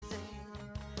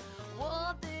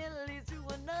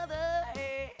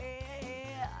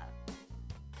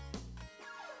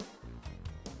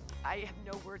I have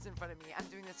no words in front of me. I'm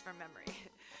doing this from memory.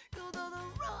 Goes on the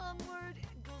wrong word,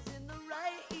 it goes in the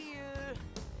right ear.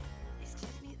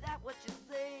 Excuse me, that what you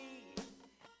say?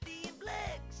 The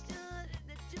inflection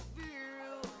that you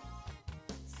feel.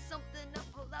 Something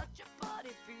up about your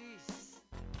body piece.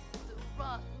 The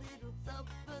rock little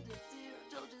something to zero,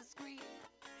 told you scream.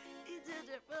 It did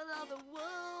it for all the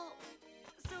world.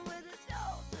 So when it's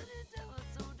all to the devil,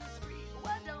 so discreet.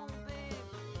 Why don't, babe?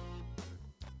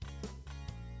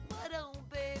 Why don't,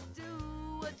 babe, do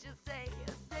what you say?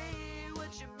 Say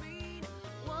what you mean.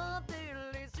 One thing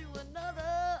leads to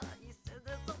another. You said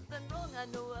there's something wrong. I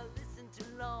know I listened too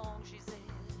long. She said,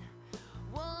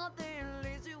 one thing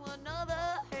leads to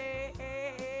another. Hey,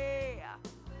 hey, hey.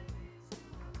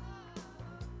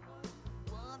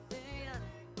 One thing.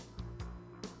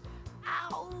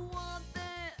 Ow, one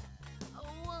thing.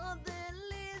 One thing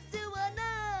leads to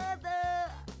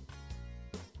another.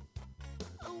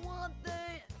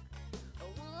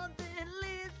 One thing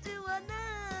leads to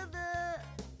another.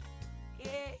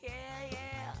 Yeah, yeah,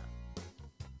 yeah.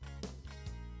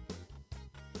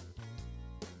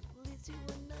 Leads to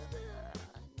another.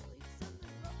 I know you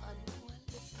something wrong. I know I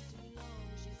listened too long.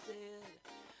 She said,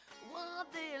 one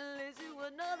thing leads to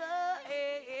another.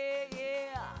 Yeah, yeah,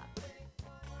 yeah.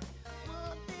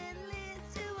 One thing leads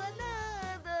to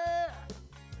another.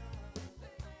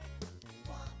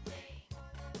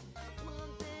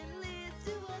 One thing leads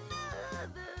to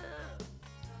another.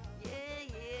 Yeah,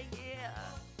 yeah, yeah.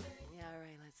 Yeah, all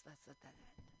right, let's let that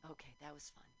end. Okay, that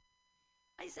was fun.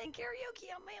 I sang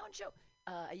karaoke on my own show.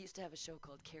 I used to have a show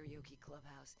called Karaoke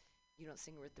Clubhouse. You don't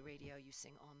sing with the radio, you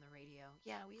sing on the radio.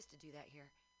 Yeah, we used to do that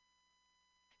here.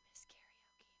 I miss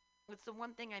karaoke. It's the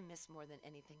one thing I miss more than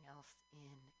anything else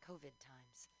in COVID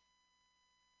times.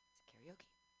 It's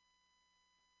karaoke.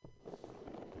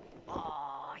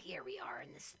 Oh, here we are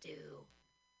in the stew.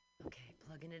 Okay,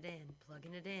 plugging it in. Plug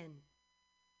it in,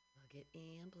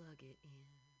 plug it in.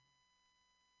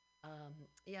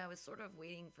 Yeah, I was sort of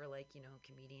waiting for, like,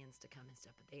 comedians to come and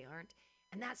stuff, but they aren't.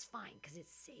 And that's fine, because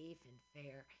it's safe and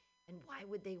fair. And why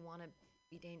would they want to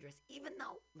be dangerous? Even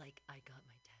though, like, I got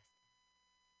my test.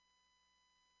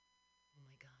 Oh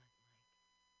my God,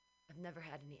 I've never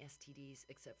had any STDs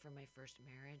except for my first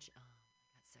marriage. I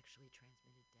got sexually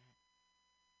transmitted debt.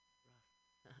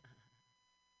 Rough.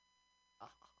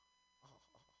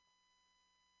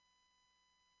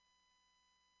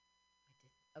 I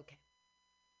did. Okay.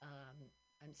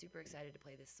 I'm super excited to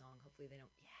play this song. Hopefully they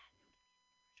don't. Yeah.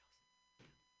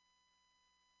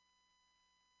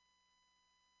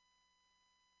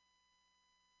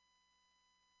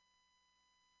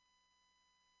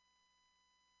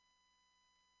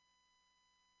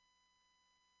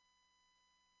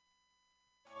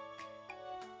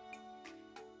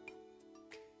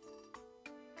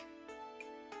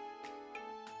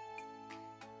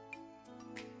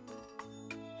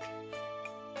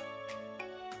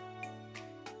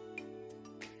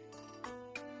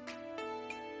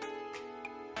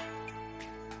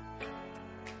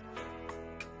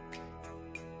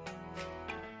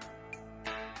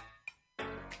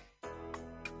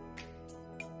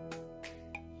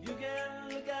 You can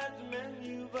look at the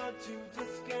menu, but you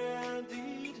just can't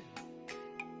eat.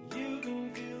 You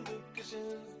can feel the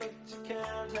cushions, but you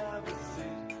can't have a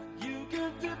seat. You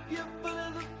can dip your foot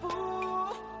in the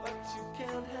pool, but you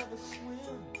can't have a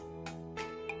swim.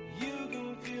 You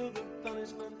can feel the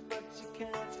punishment, but you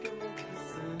can't commit the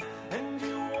sin. And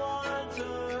you want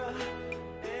her,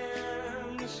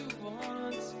 and she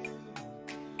wants you.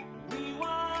 We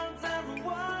want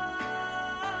everyone.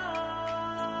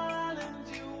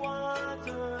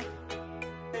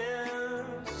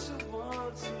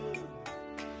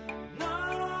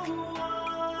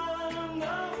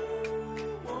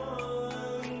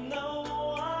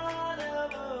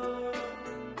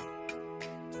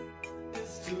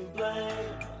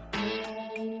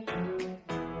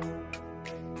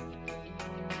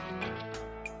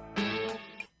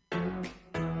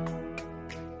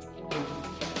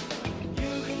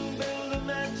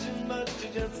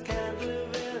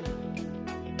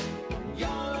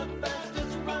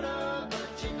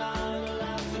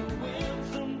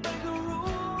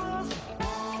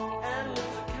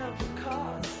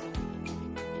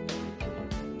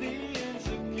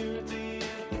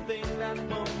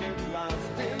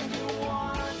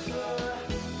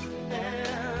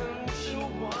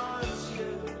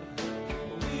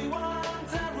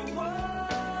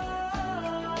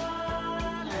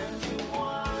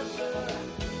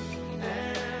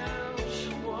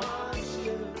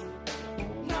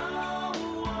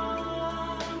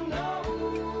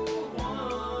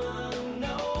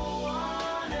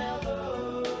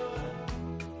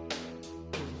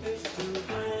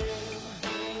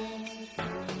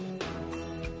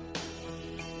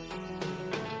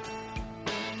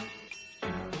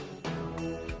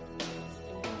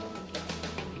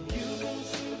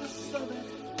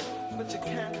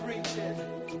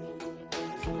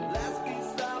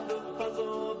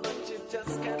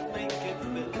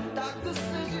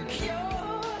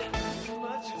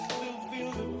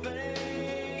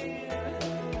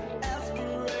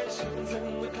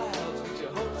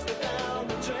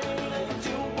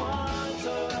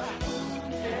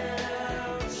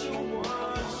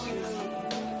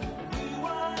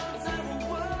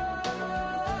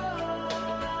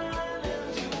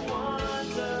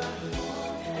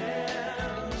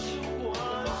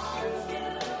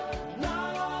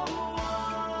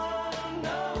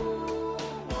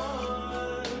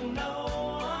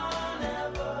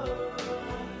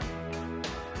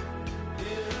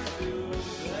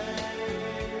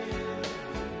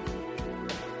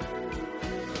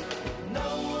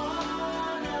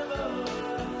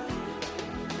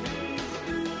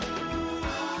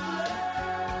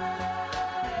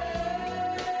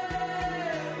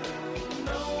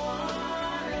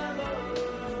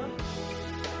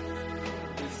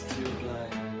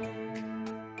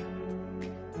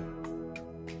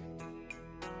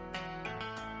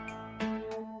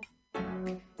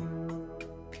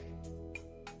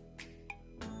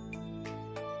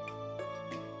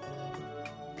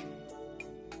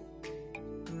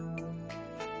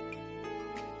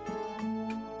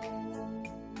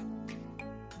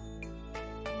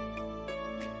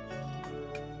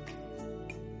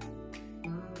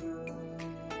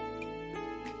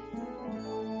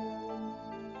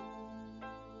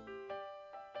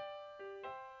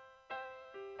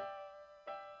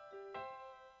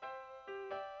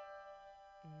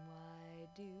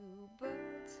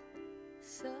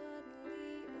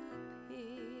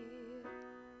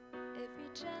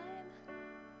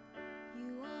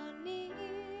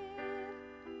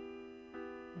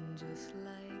 just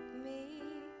like me,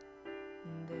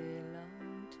 they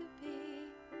long to be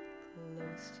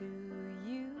close to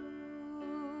you.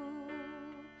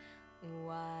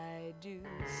 Why do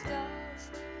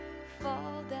stars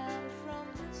fall down from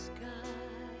the sky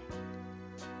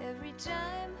every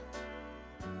time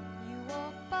you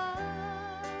walk by?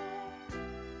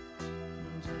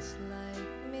 Just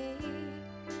like me,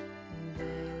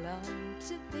 they long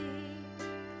to be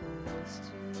close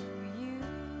to you.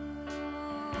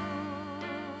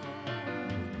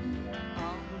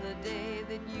 On the day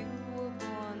that you were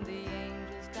born, the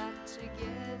angels got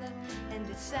together and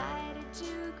decided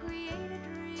to create a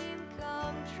dream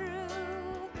come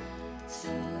true. So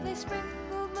they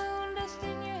sprinkled moon dust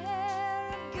in your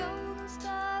hair and golden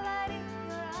starlight in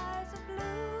your eyes of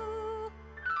blue.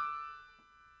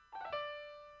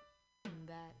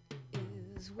 That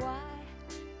is why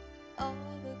all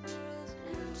the girls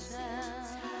in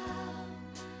town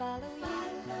follow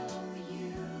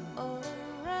you all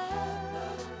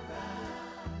around.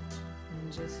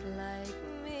 Just like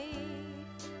me,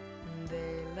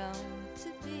 they long to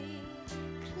be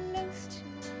close to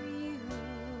you.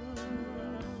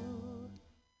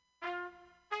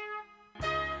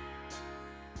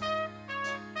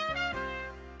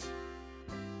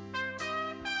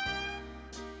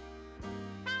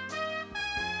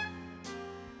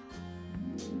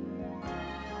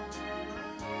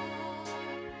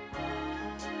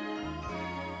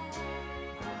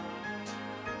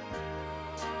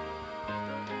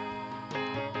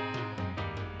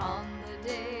 On the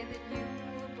day that you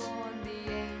were born, the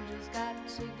angels got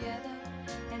together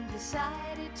and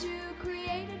decided to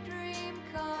create a dream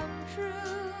come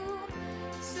true.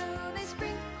 So they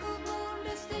sprinkled moon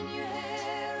dust in your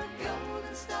hair and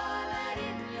golden starlight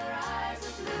in your eyes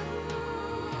of blue.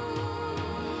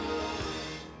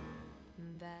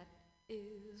 That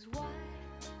is why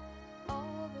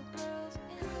all the girls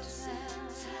in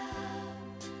town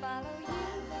follow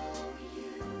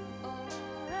you all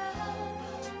around.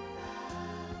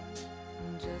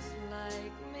 Just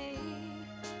like me,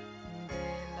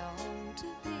 they long to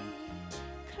be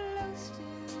close to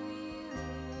you.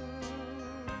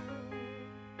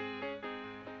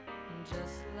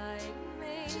 Just like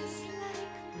me,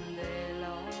 they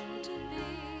long to be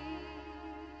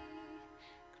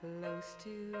close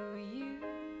to you.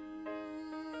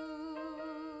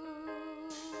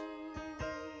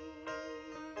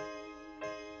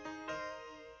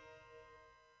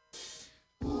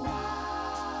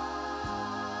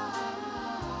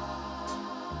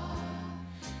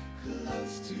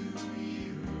 Close to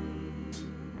you.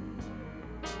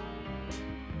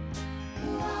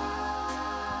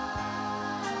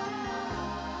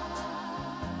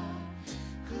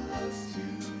 Close to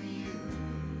you.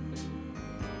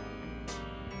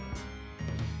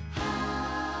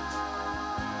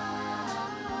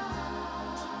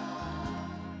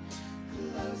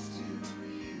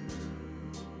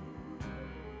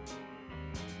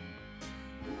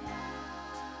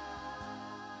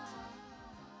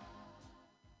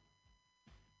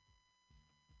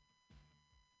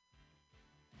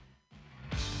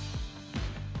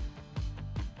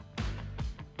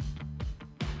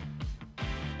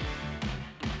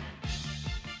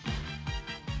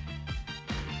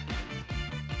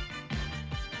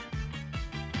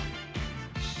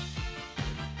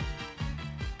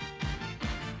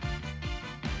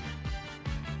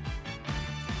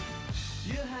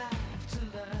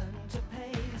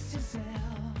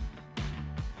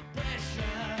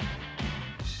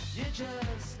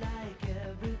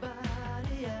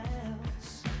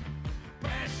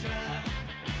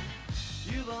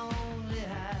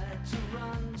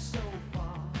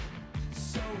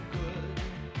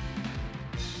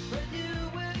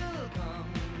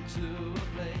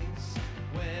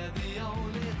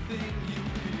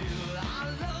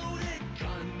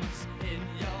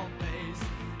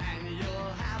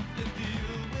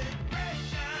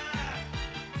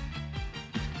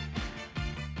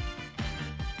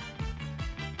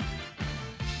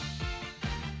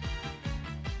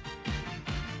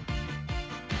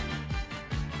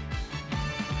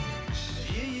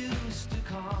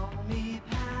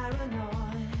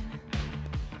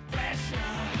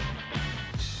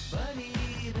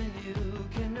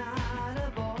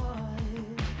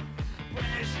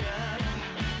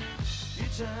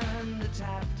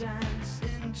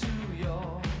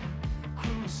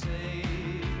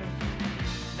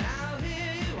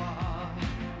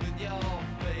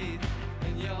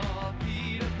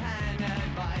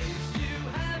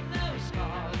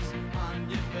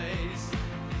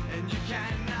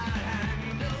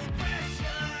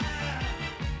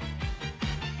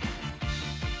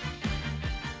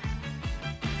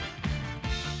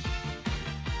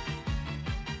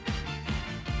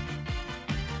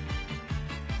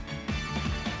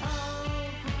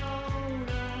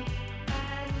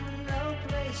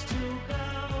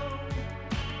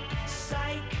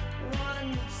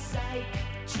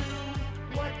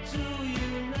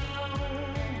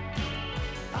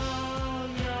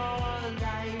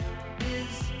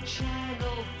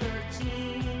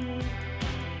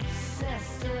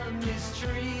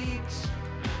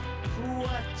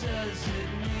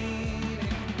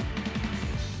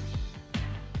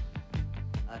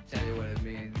 tell you what it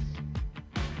means.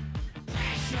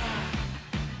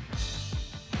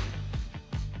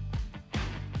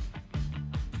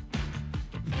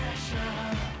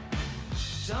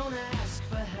 Don't ask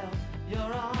for help,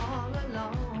 you're all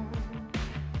alone.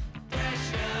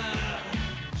 Pressure,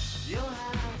 you'll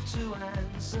have to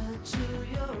answer to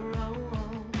your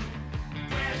own.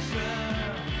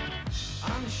 Pressure,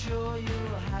 I'm sure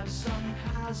you'll have some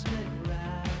cosmic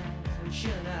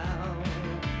rationale.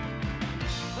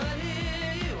 But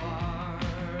here you are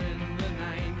in the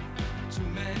night, 2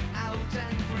 men out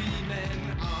and 3 men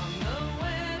on the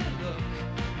way to look.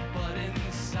 But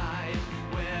inside,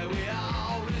 where we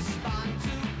all respond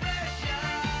to pressure.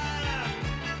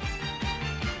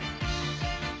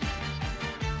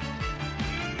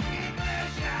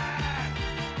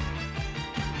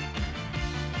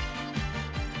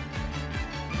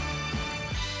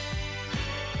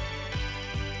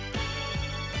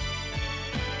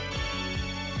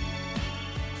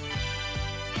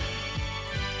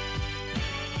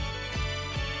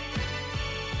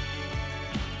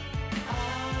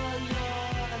 All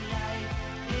your life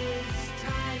is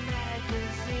Time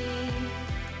magazine.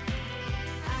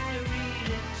 I read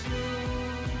it too.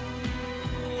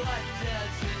 What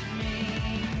does it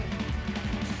mean?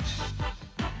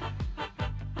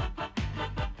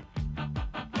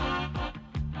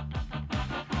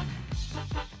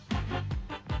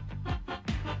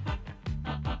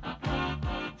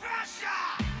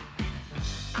 Pressure!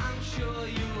 I'm sure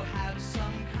you have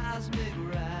some cosmic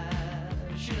rationale.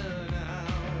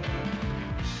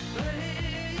 But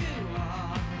here you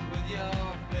are with your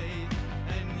faith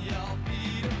and your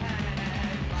feet of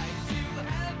advice. You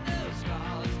have no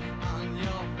scars on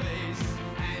your face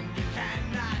and you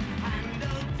cannot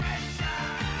handle pressure.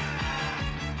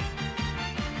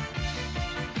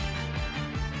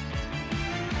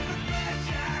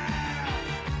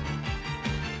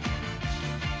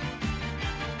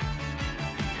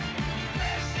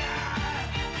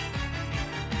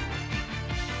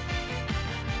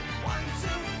 One,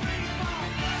 two, three, four,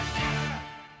 pressure.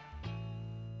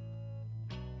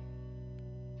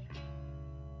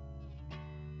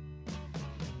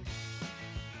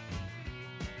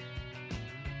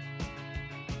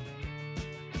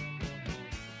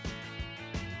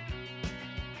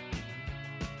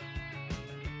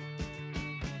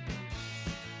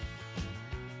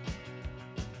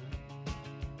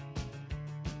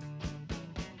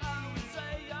 I would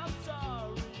say I'm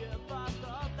sorry if I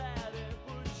thought that it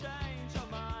would change your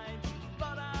mind.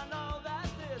 But I know that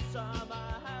this time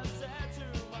I have said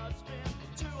too much, been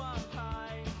too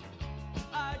unkind.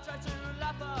 I try to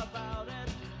laugh about it,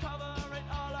 cover it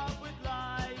all up with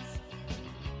lies.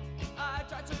 I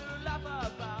try to laugh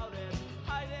about it,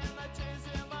 hiding the tears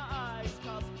in my eyes.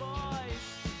 'Cause boys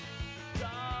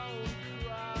don't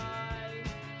cry.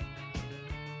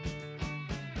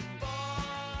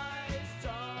 Boys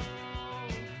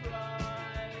don't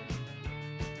cry.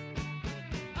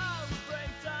 I would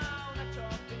break down at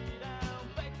your feet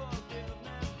and beg forgiveness.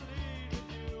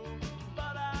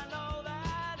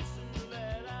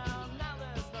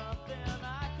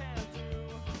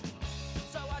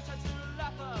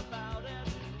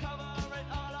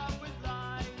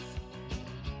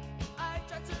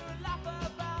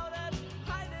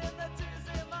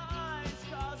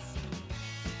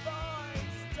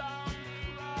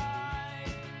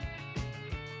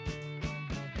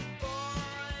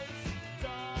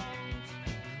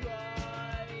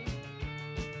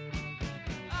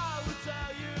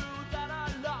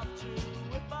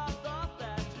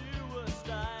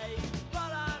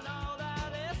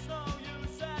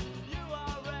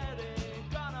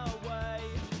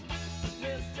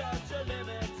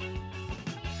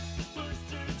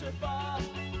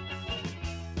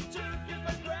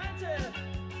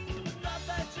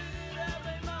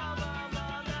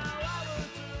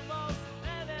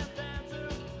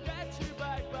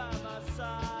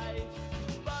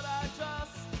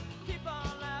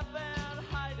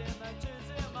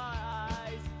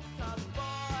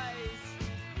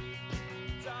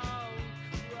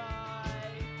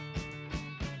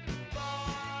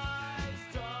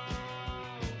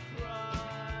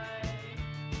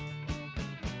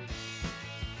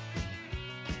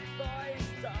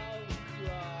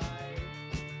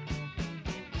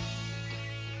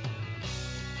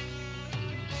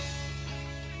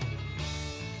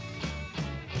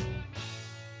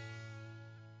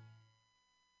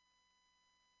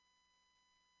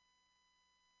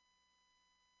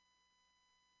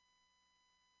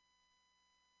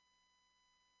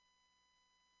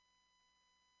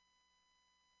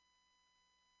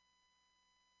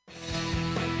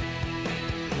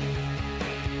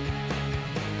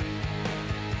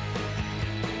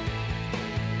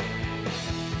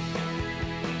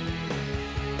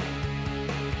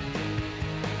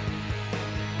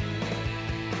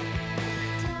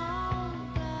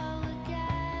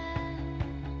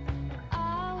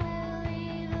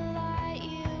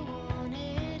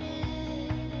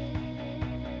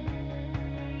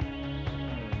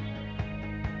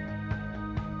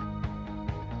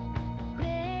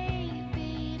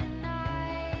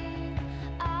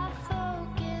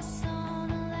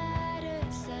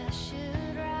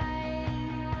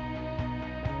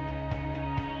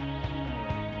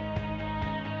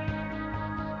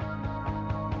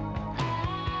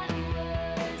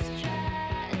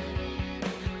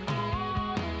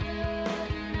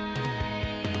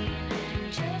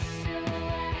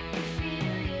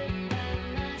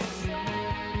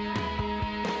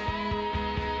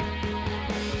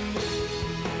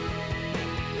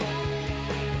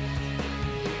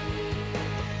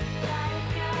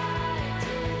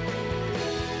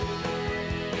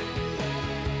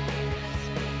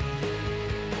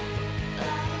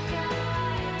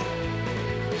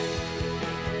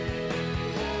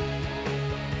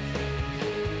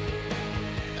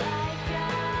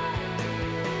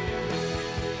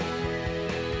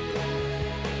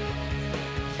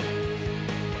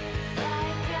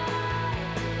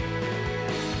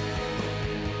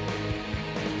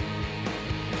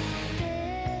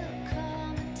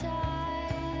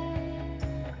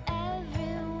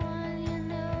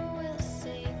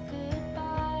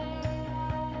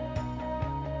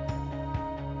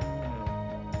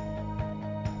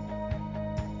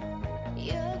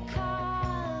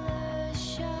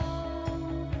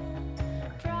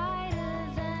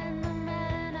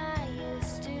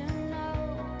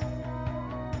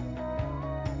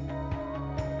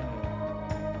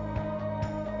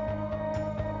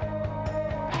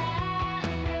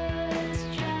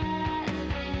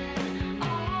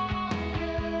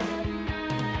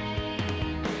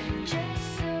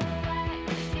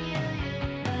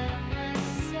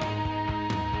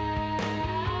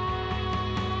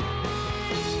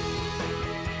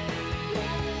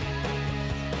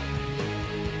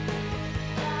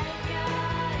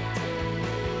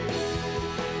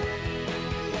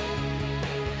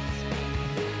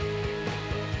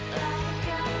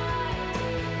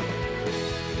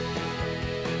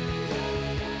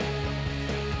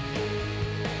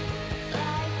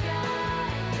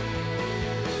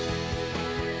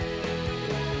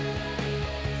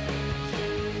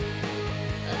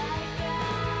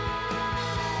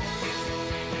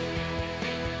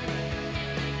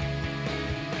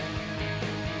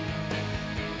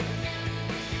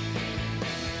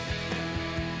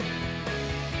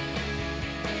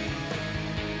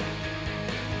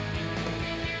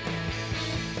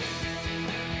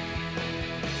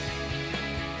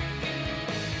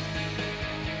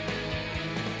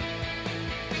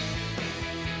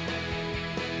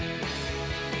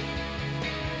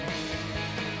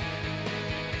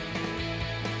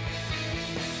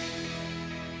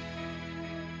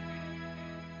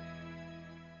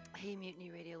 Hey,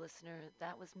 Mutiny Radio listener,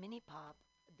 that was Mini Pop.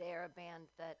 They're a band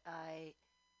that I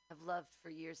have loved for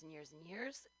years and years and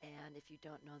years. And if you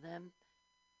don't know them,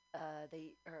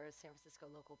 they are a San Francisco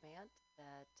local band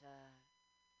that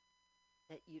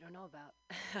you don't know about.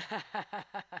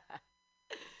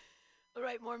 All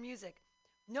right, more music.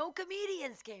 No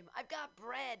comedians came. I've got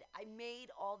bread. I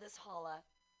made all this holla.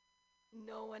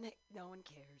 No one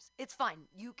cares. It's fine.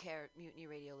 You care, Mutiny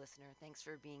Radio listener. Thanks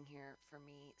for being here for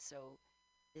me. So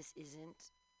this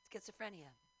isn't schizophrenia.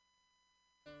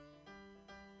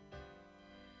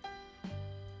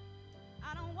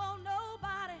 I don't want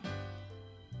nobody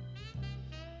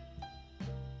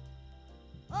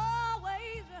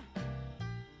always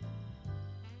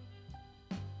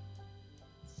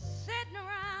sitting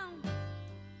around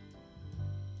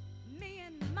me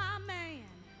and my man.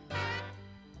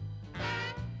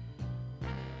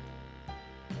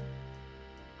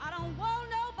 I don't want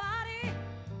nobody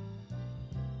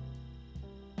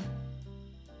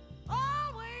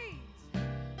always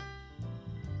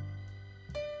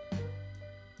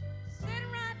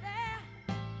sitting right there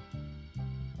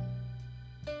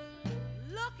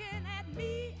looking at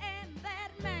me and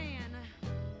that man.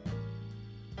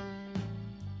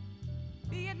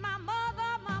 Be it my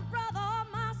mother, my brother, or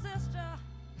my sister.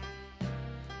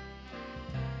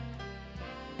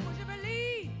 Would you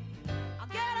believe I'll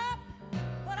get up,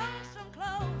 put on some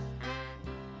clothes,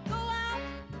 go out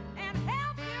and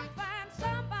help them find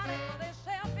somebody for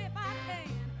themselves if I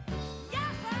can.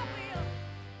 Yes, I will.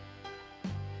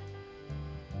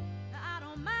 Now, I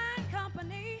don't mind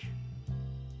company,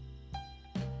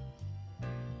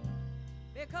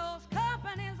 because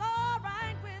company's all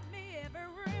right with me every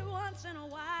once in a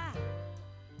while.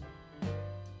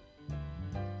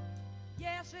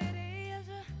 Yes, it is.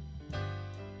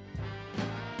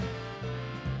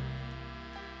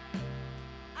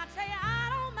 I tell you, I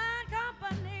don't mind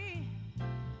company,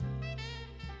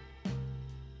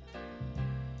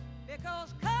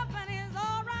 because company's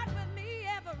all right with me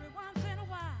every once in a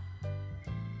while.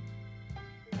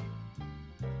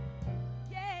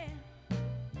 Yeah.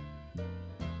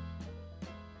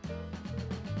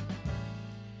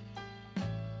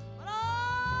 But oh,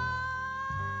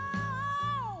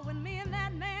 when me and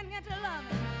that man get to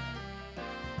loving,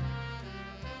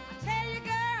 I tell you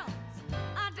girls,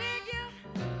 I dig you,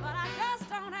 but I just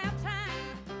don't have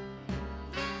time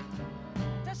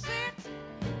to sit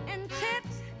and tit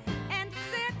and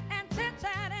sit and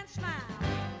tit-tat and smile.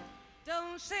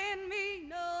 Don't send me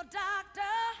no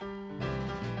doctor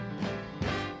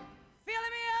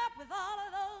filling me up with all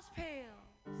of those pills.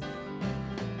 I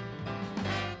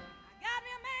got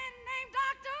me a man named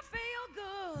Dr.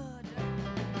 Feelgood.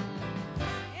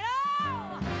 You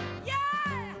know,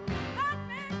 yeah, that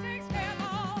man takes care of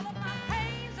all of my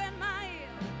pains and my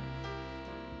ills.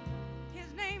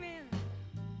 His name is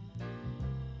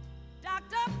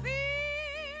Dr.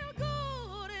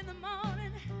 Feelgood in the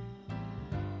morning.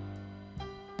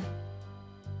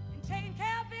 And taking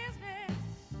care of business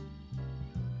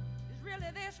is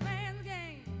really this man's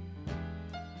game.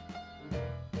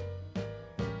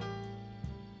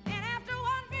 And after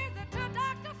one visit to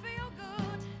Dr.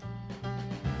 Feelgood,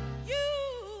 you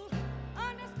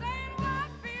understand why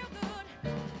Feelgood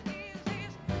is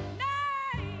his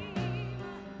name.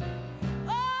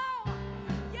 Oh,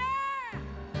 yeah.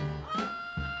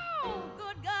 Oh,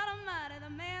 good God Almighty, the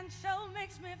man show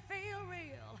makes me feel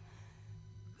real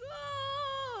good.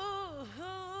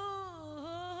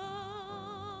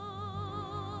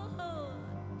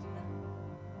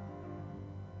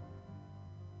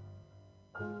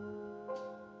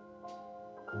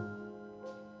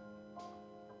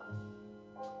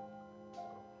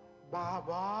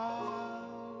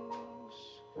 Baubles,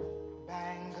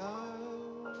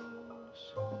 bangles,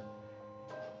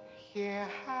 hear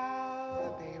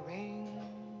how they ring,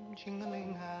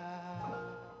 jingling-ah.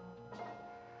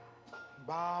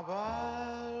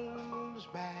 Baubles,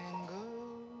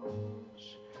 bangles,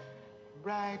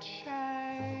 bright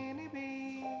shiny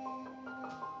beams,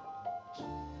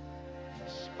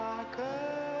 sparkles,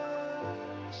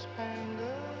 spangles,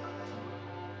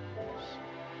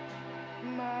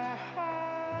 my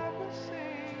heart will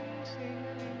sing,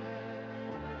 sing-a-ling-a,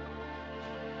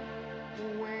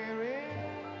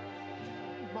 wearing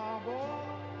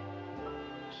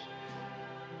baubles,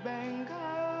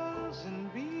 bangles,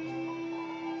 and beads.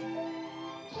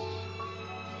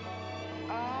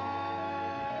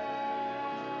 Ah,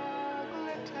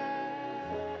 glitter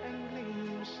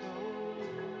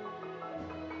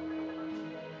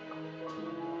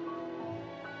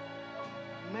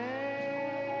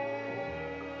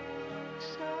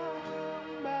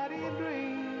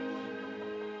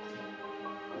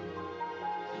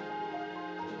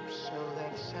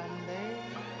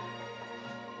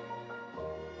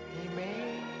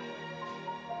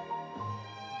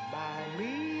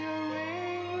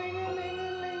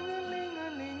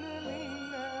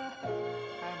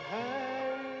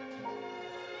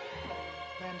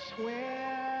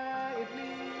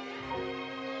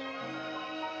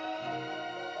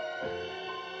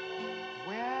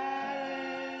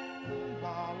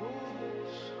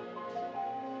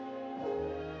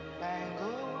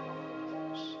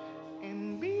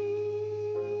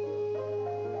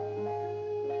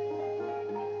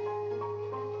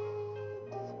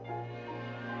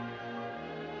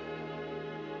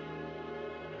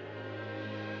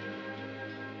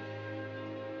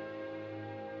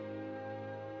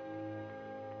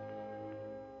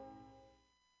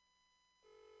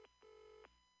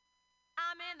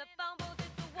in the phone booth,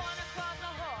 it's the one across the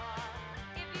hall.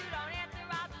 If you don't answer,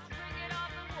 I'll just ring it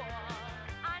off the wall.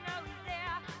 I know he's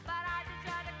there, but I just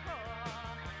try to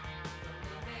call.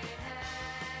 Leave me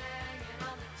hanging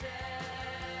on the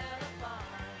telephone.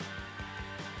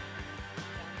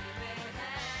 Leave me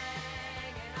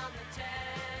hanging on the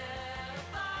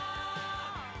telephone.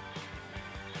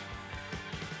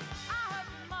 I heard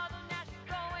your mother, now she's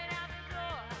going out the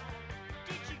door.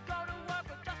 Did she go to work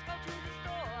or just go to the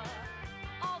store?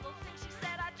 All those things she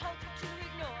said I told you to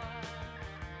ignore.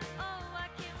 Oh, why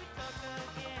can't we talk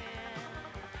again?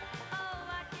 Oh,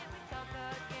 why can't we talk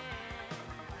again?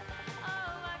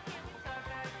 Oh, why can't we talk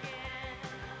again?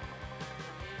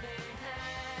 Leave me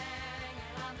hanging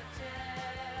on the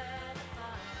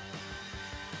telephone.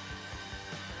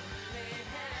 Leave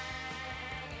me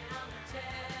hanging on the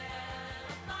telephone.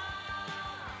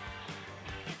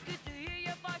 It's good to hear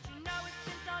your voice, you know it's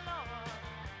been so long.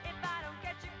 If I don't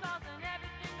get your calls, then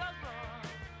everything goes wrong.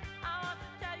 I want to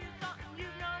tell you something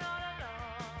you've known all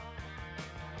along.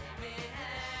 Leave me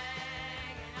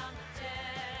hanging on the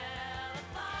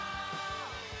telephone.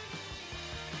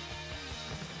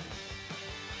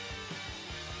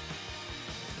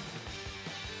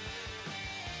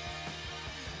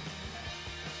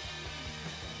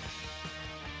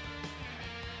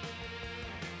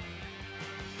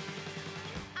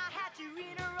 I had to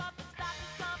interrupt and stop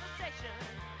this conversation.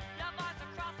 Your voice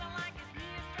across the line gives me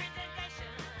a strange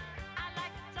sensation. I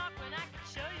like to talk when I can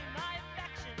show you my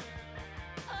affection.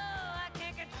 Oh, I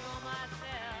can't control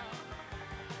myself.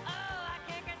 Oh, I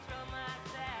can't control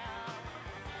myself.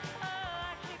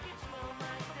 Oh, I can't control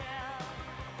myself.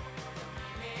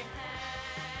 Leave me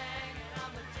hanging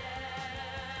on the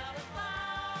telephone.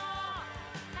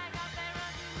 Hang up and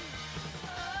run to me.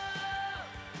 Oh,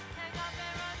 hang up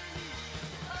and run to me.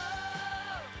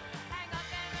 Oh, hang up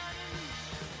and run to me.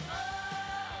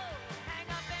 Oh, hang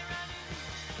up and run to me.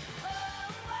 Oh,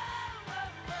 whoa, whoa,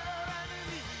 whoa, run to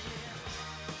me.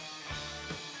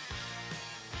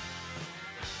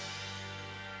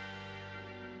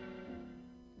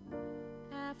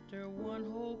 After one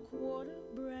whole quart of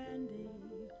brandy,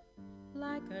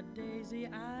 like a daisy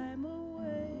I'm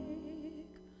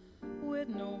awake. With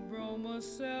no bromo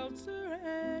seltzer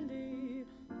handy,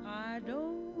 I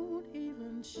don't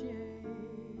even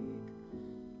shake.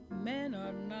 Men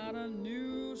are not a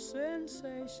new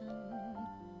sensation.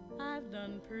 I've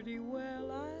done pretty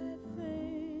well, I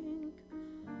think.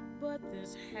 But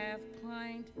this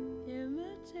half-pint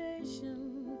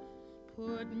imitation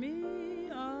put me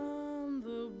on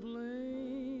the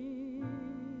blink.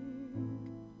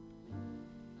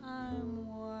 I'm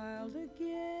wild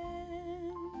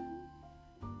again,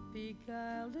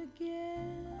 beguiled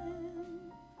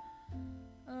again,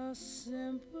 a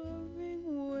simpering,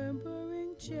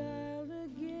 whimpering child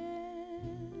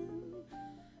again,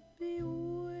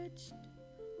 bewitched,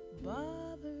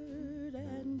 bothered,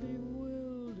 and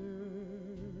bewildered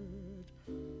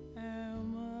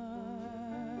am I.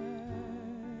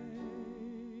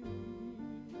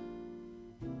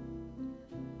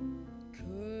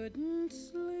 Couldn't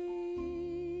sleep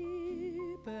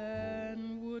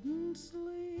and wouldn't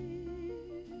sleep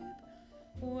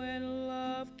when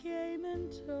love came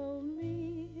and told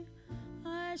me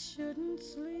I shouldn't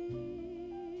sleep.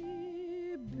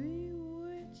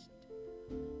 Bewitched,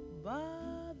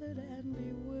 bothered, and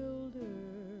bewildered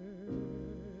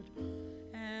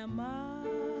am I.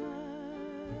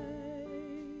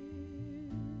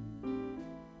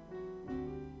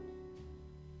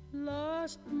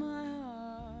 Lost my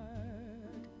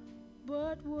heart,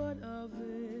 but what of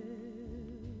it?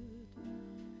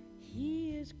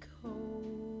 He is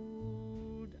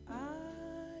cold,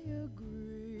 I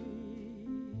agree.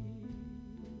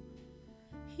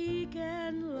 He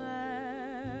can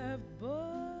laugh, but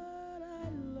I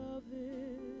love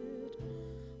it.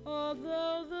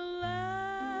 Although the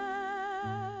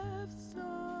laugh's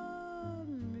on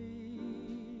me,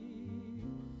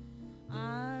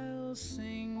 I'll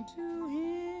sing to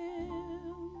him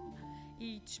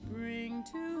each spring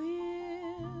to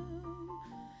him,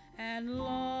 and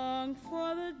long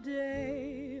for the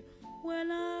day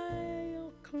when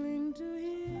I'll cling to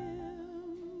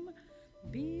him.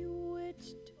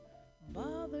 Bewitched,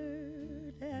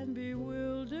 bothered, and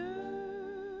bewildered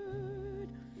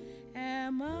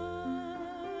am I.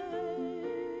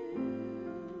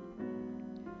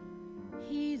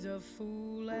 He's a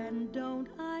fool and don't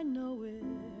I know it,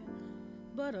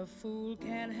 but a fool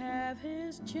can't have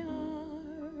his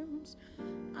charms.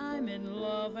 I'm in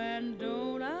love and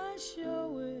don't I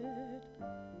show it,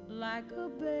 like a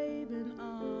babe in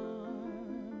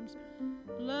arms.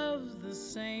 Love's the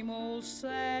same old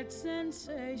sad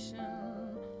sensation.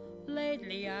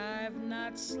 Lately I've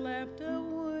not slept a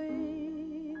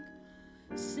wink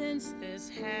since this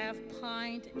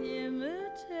half-pint imitation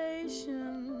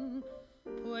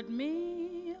put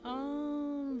me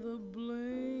on the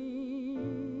blink.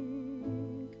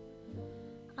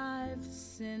 I've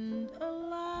sinned a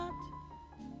lot,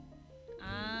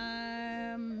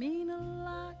 I mean a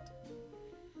lot,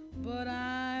 but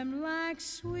I'm like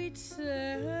sweet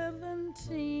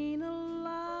 17 a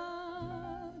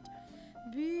lot,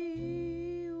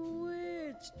 bewitched,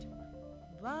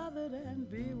 bothered and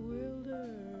bewildered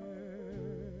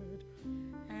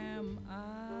am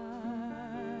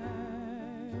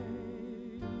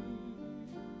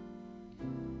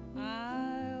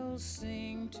I'll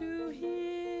sing to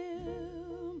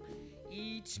him,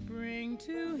 each spring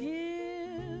to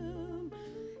him,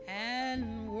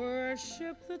 and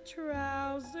worship the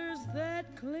trousers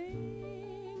that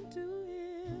cling to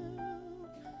him.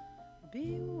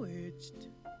 Bewitched,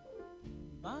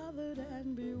 bothered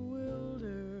and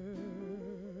bewildered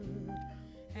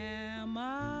am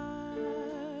I.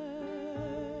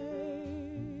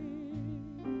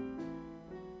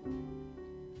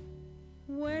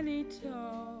 When he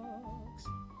talks,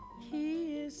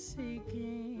 he is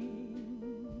seeking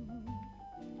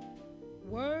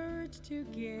words to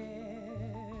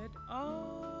get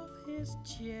off his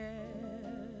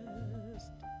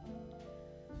chest.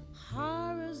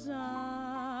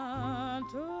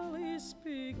 Horizontally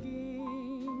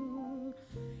speaking,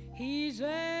 he's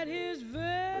at his very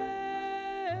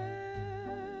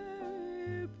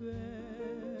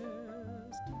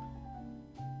best.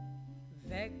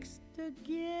 Vexed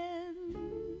again,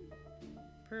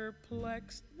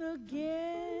 perplexed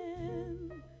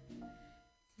again.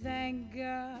 Thank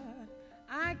God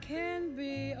I can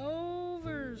be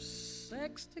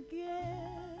oversexed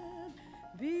again.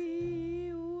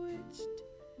 Bewitched,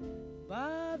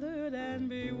 bothered and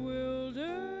bewildered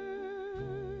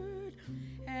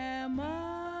am I.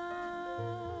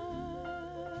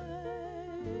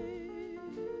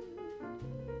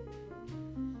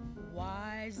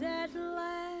 Wise at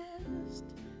last,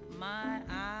 my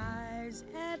eyes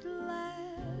at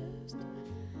last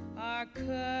are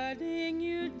cutting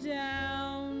you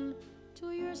down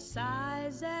to your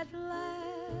size at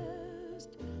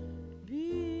last.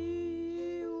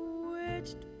 Bewitched,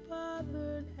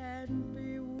 bothered and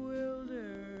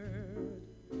bewildered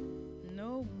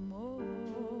no more.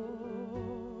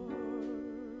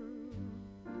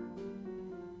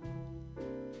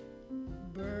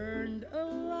 Burned a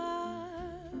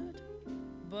lot,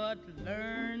 but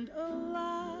learned a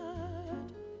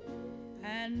lot,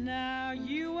 and now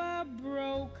you are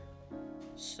broke,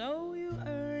 so you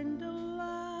earned a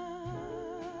lot.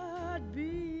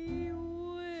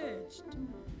 Bewitched,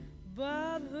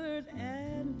 bothered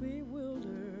and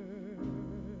bewildered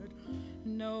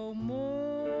no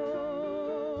more.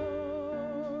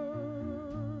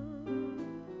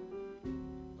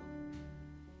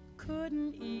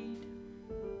 Couldn't eat,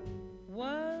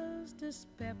 was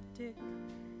dyspeptic.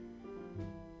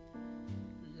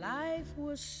 Life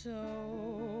was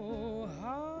so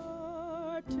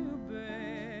hard to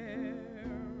bear.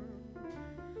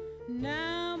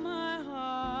 Now my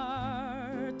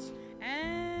heart's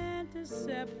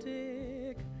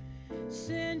antiseptic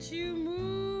since you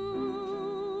moved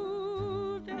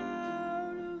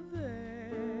out of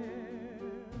there.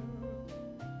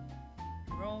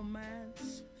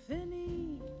 Romance,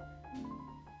 Finny,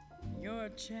 your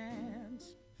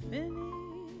chance, Finny.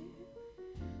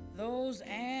 Those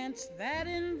ants that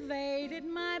invaded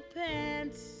my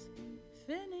pants,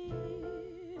 Finny.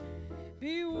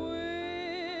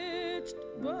 Bewitched,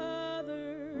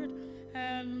 bothered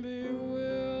and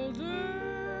bewildered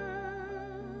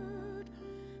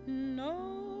no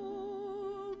more.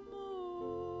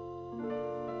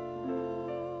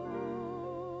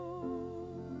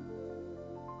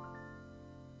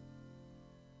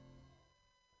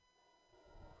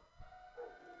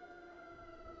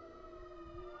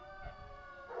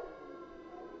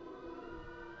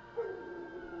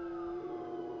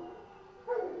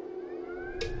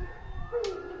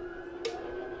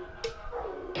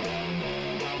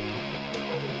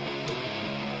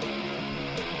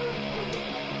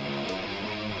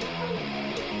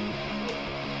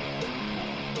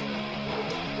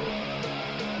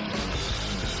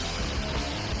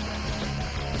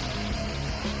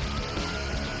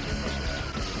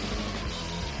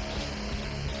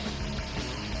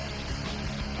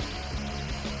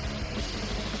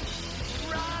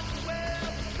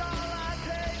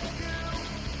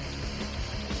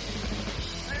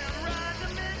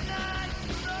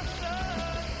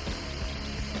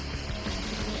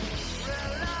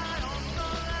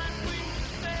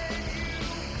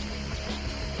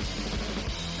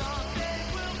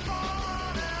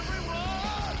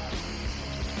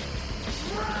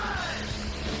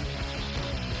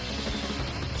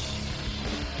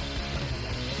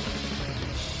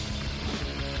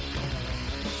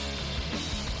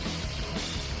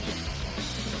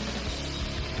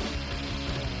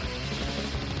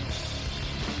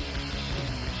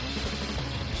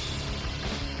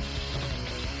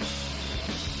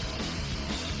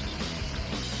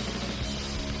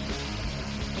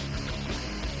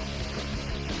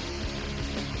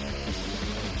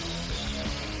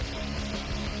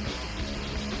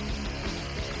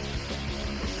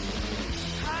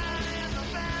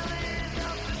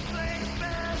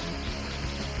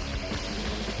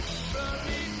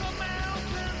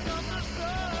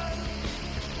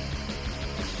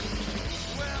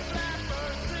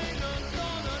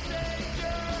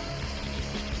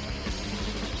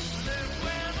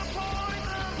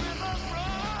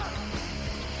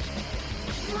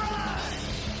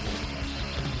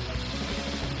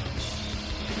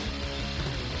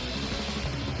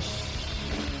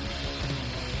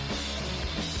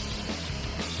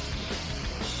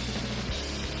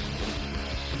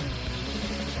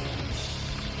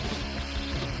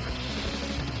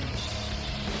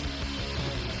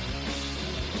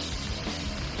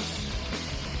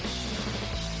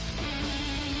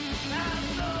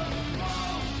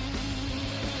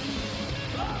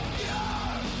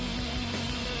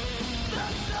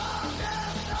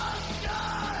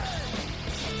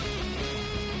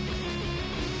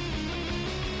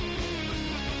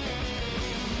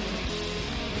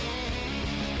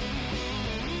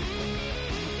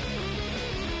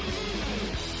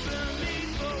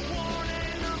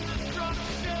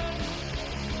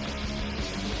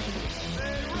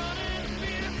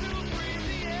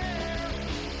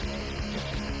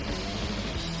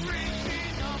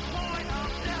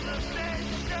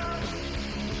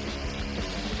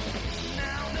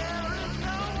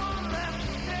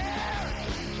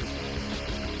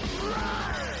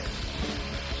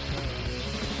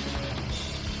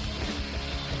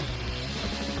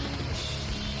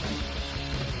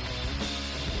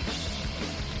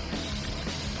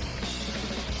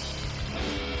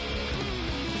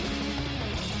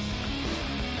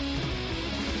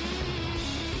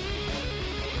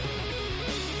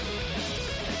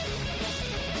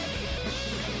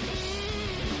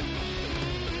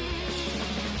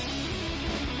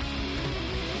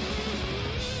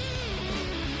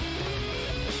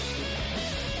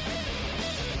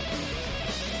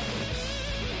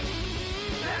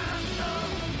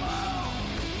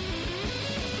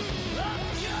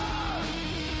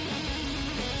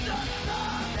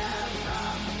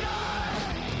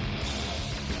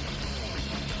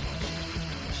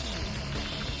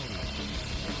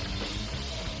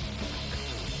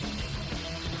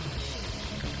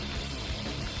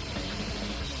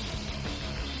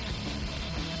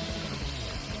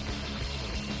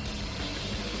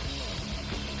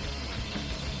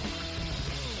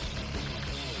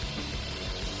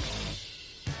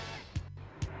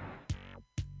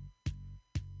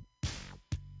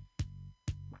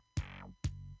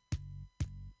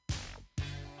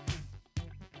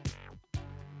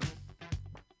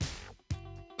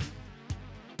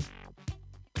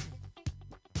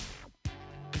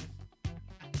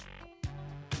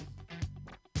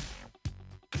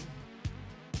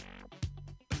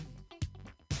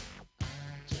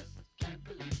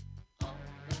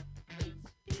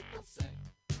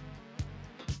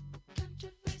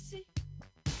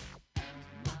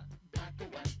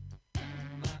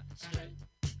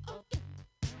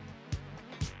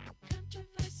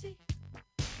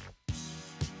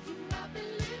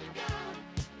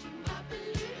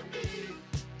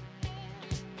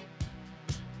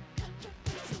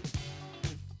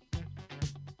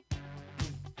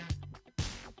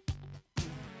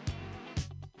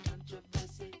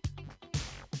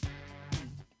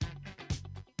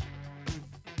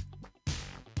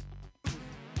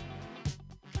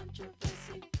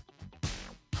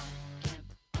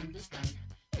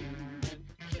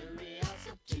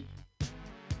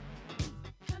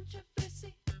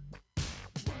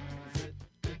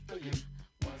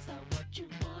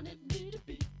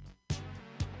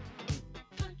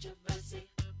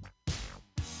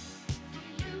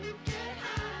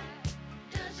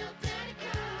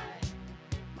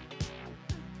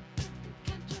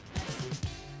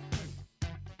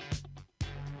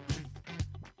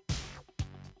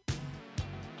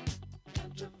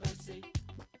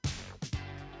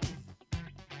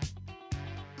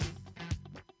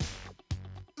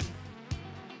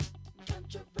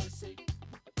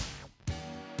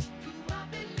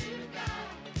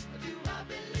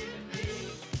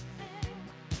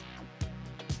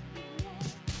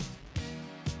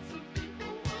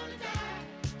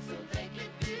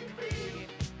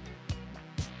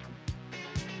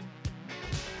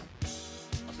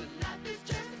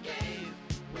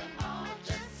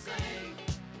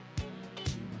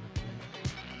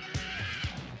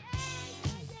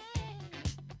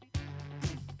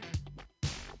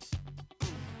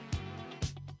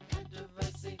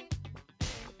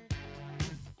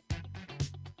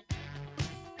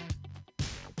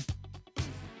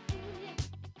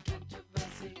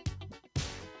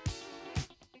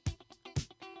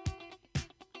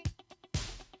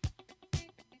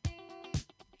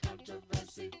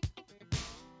 controversy.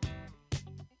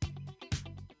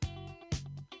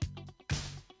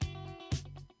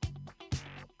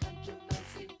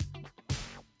 Controversy.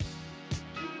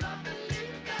 Do I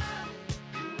believe in God?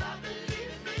 Do I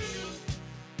believe in me?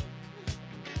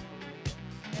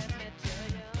 Let me tell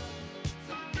you,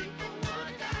 some people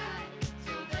wanna die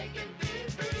so they can be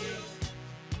free.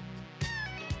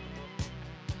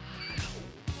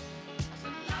 So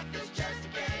life is just a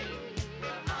game,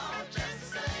 we're all just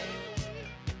the same.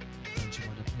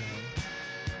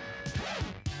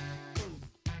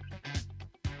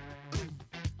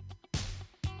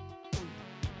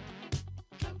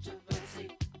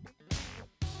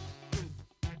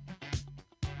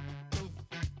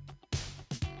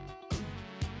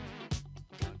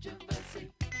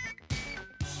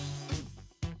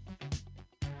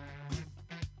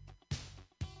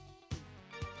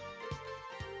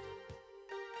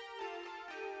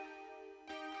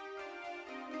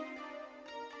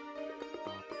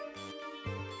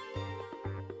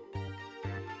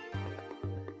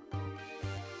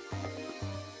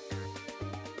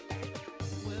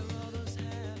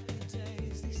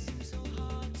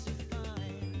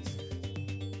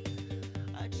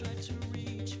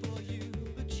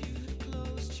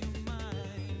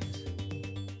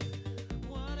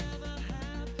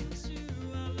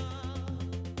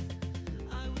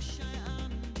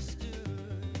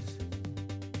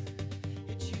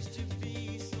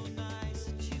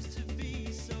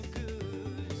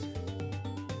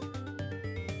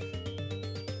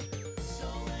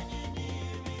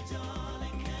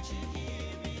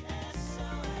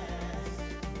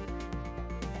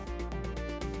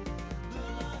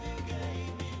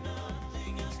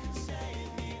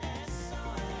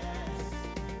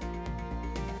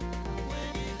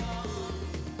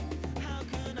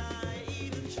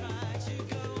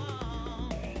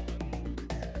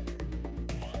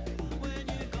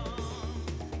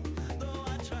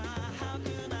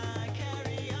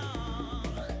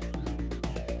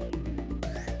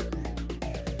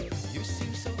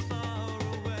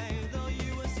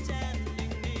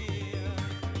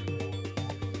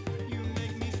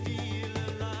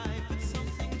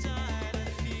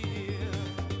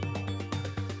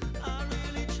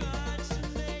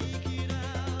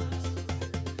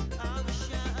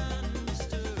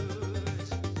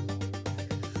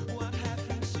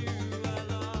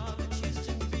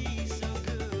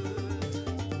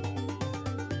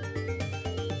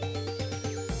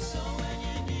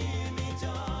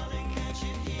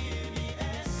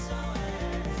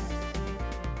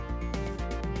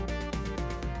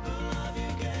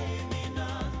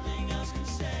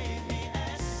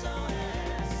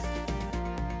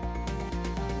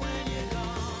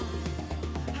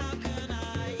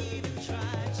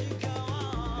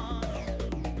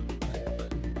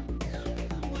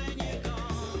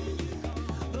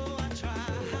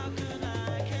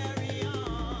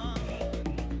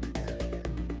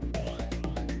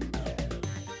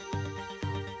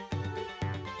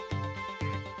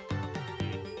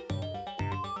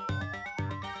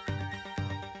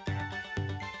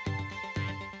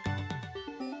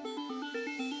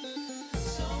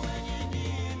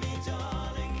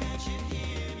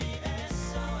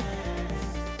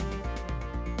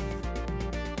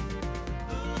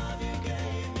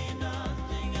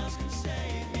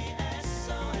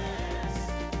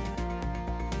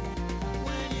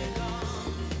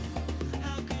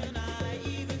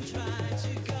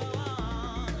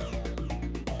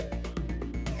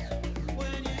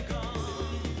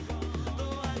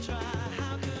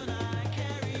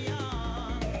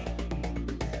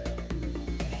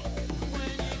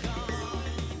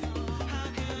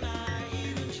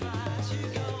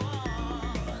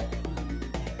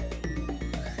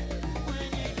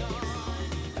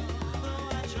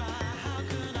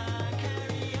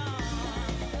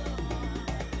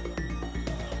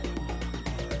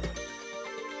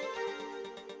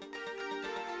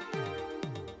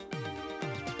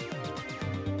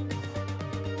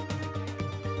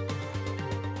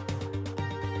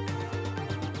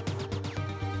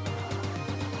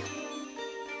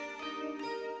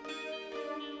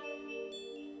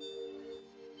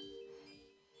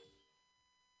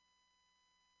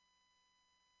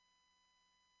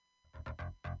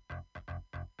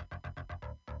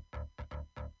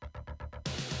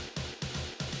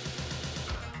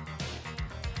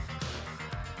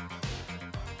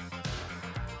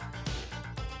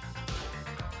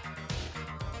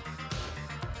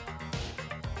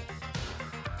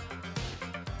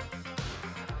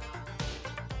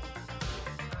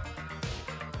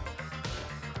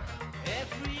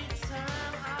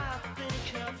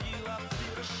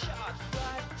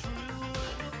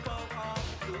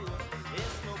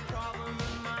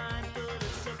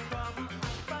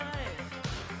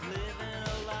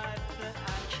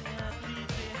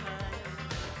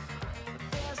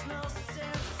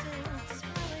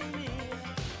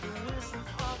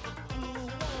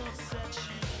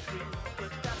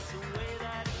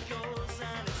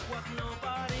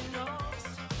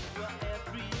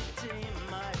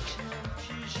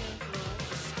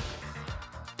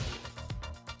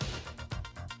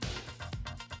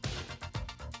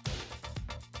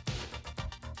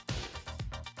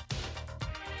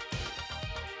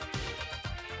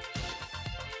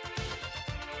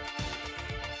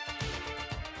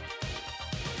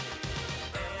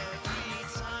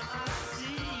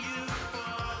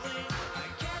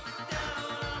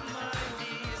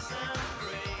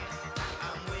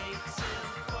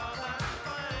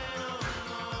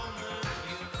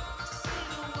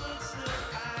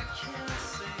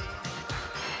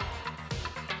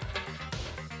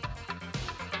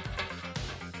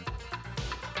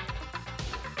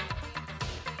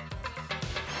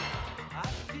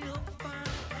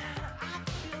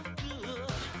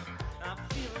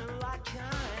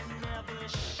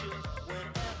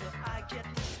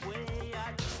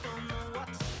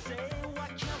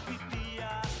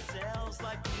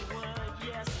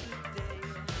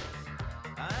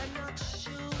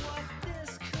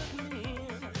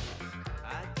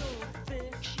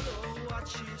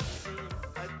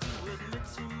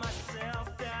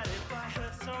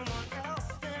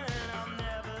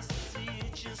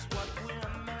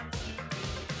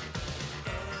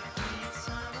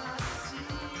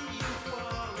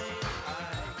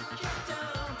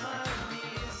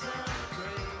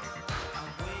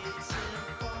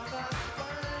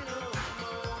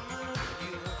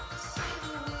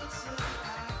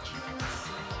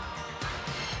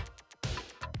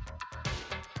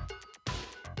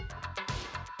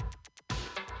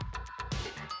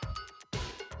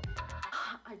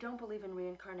 don't believe in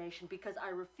reincarnation because I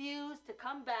refuse to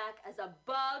come back as a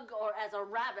bug or as a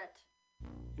rabbit.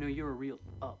 You know, you're a real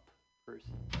up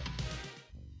person.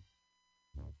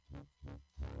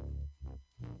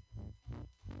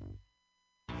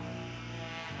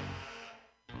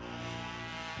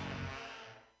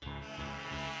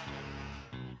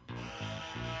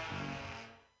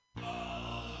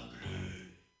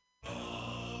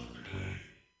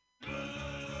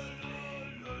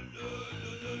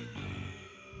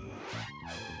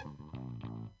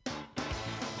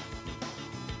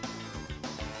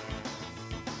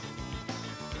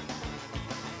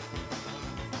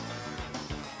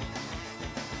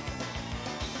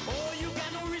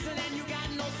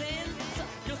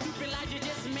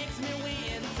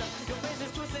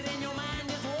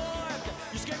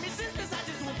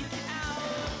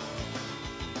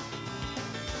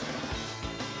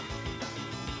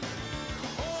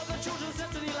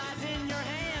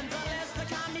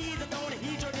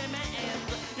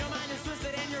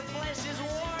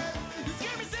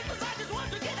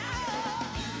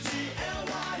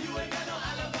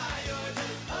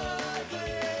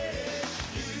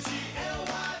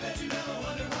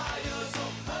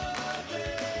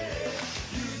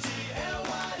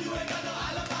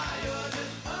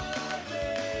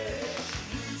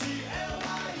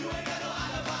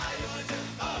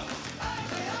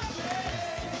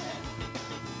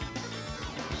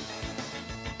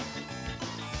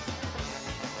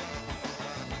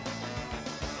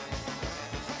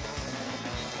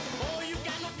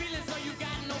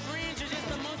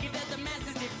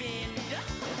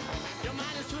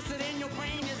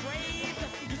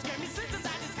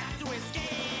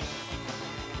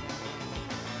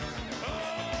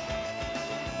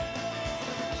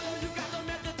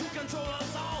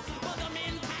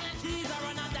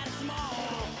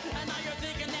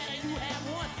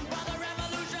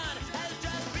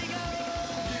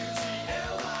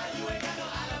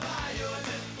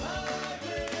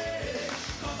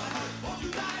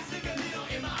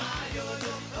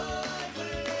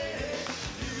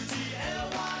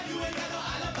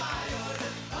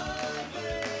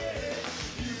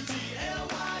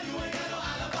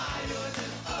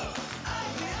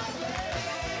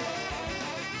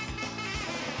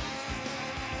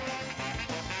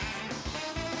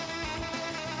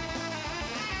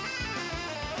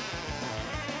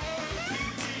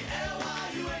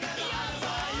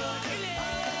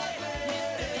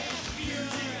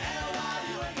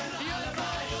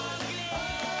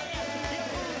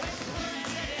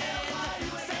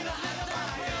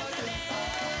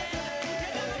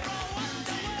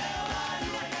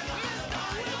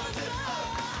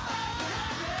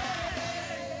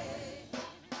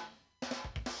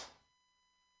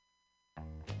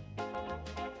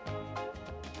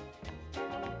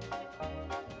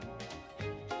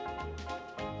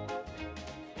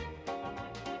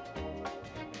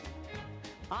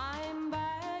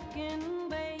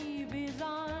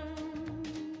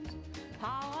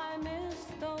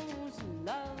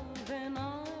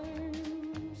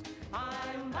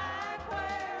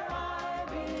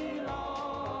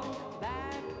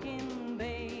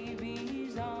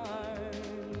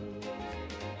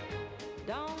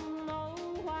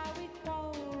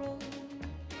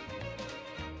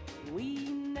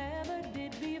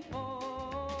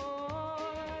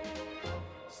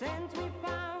 Since we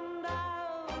found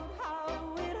out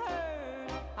how it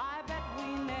hurt, I bet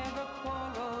we never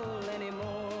quarrel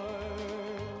anymore.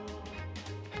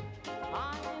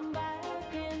 I'm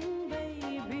back in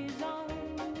baby's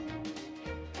arms.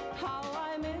 How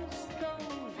I miss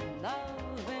those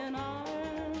loving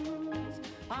arms.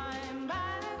 I'm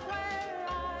back where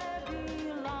I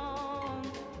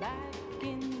belong, back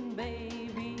in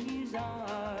baby's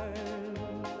arms.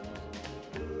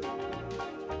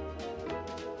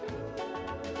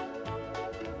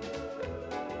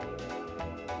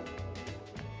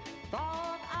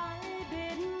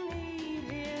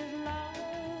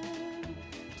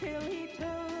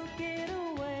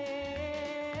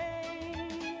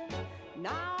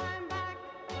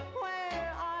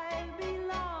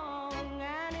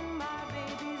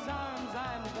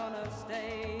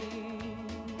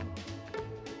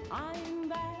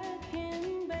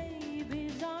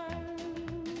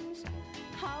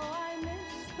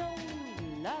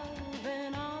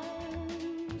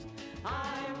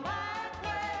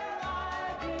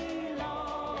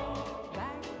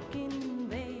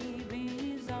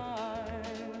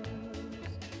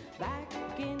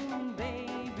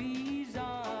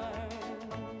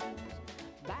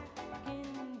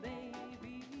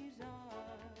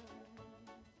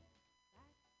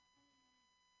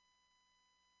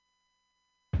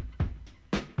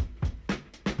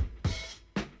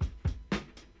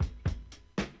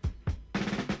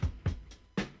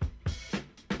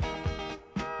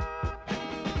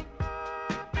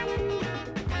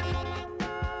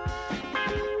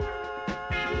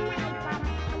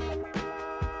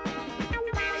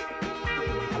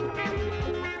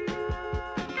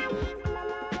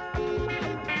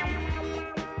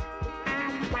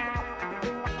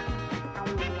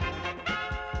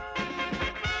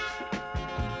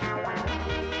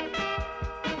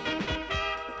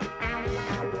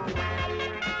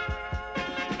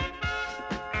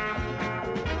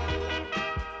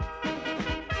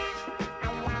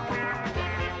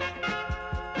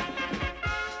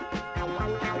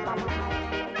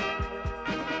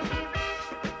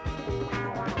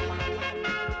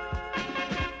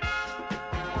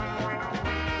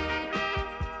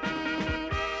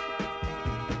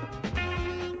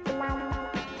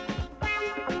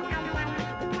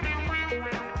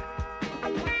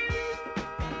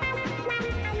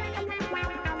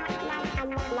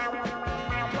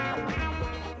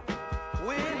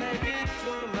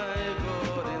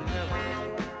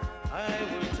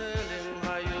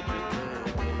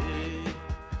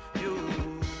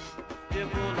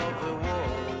 of the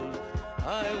world,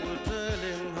 I will tell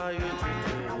him how you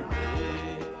treated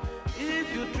me.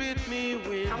 If you treat me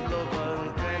with love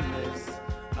and kindness,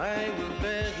 I will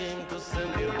beg him to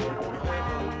send you all to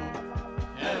heaven.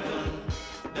 Heaven,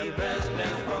 the best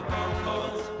place for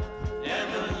comfort.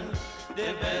 Heaven,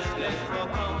 the best place for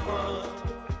comfort.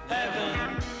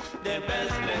 Heaven, the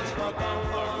best place for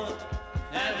comfort.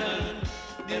 Heaven,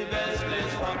 the best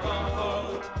place for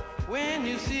comfort. When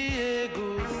you see a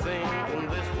good thing in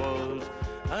this world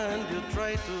and you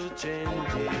try to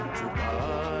change it to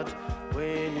bad,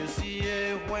 when you see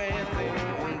a white thing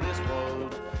in this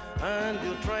world and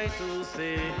you try to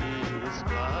say it's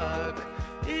black,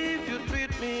 if you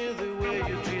treat me the way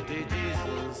you treated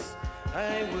Jesus,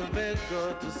 I will beg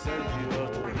God to send you all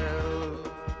to hell.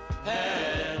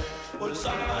 Hell will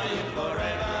suffer you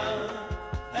forever.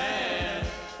 Hell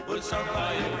will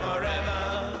suffer you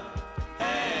forever.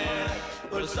 Hell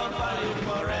will suffer you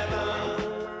forever.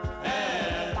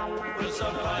 Hell will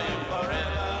suffer you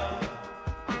forever.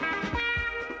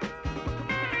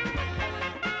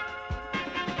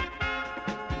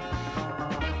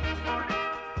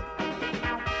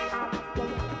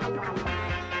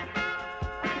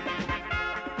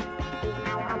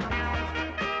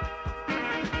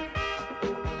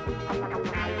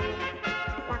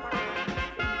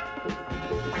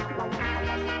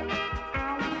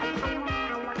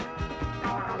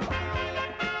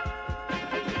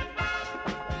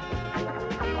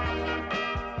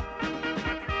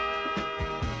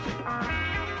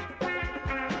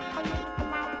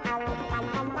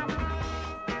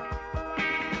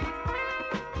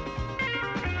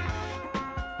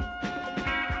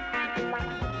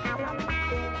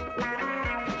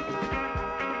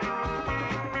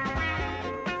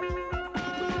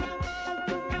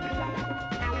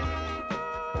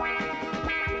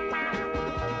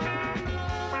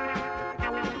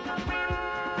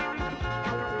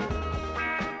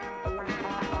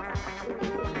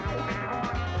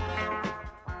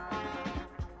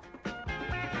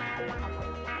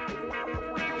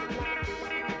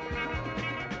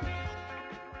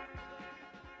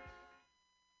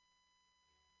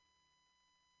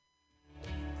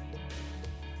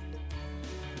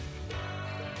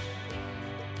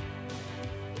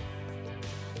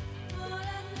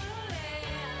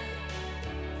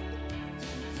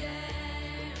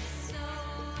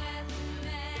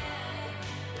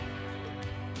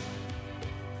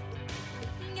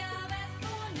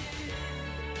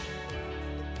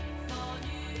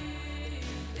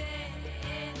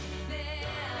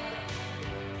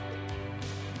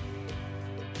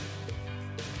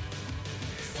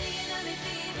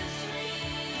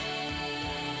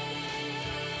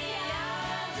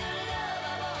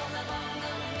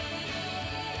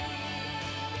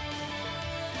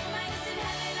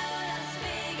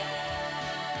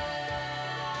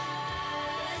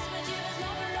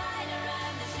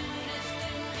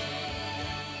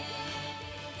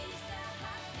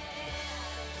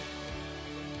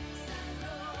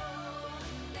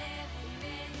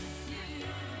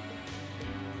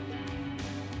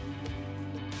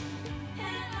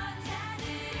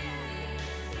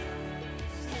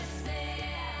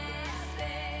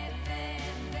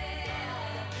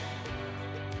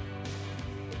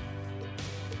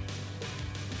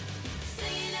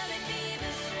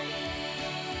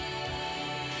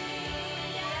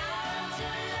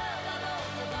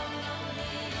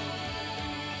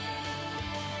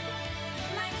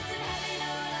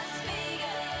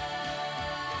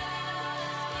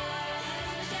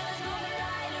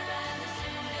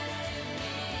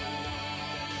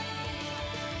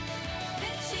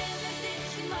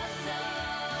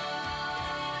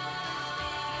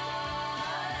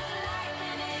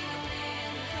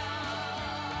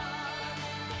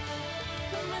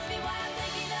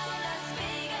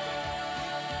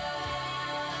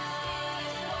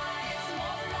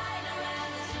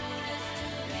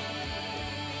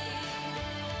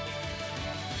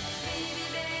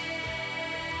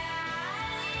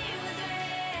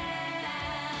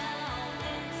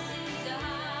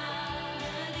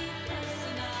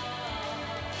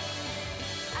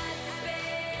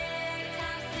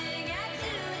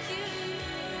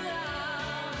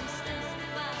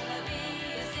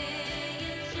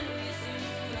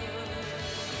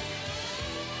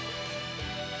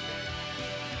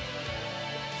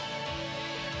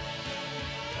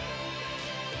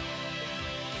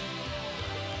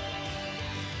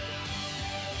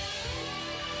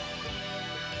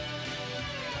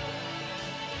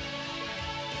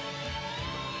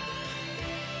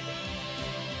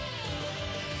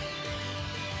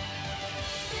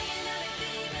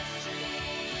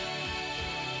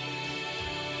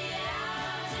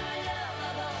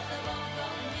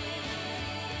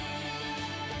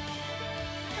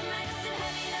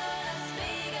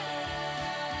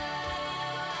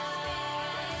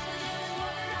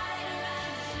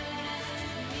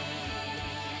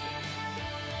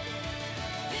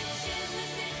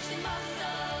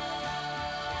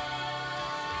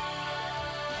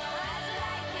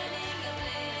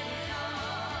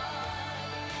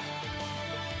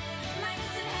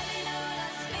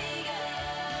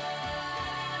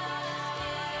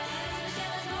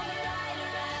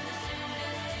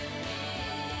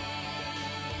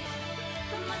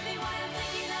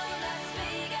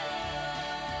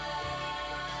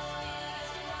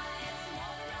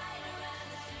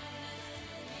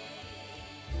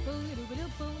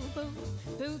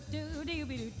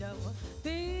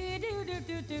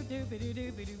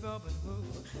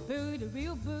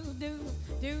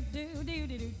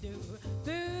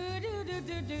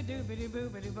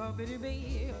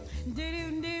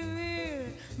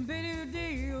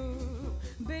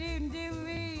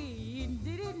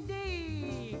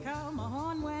 Come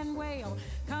on, when whale,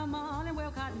 come on and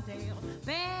whale cottontail.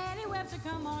 Betty Webster,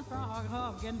 come on, frog,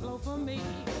 hug and blow for me.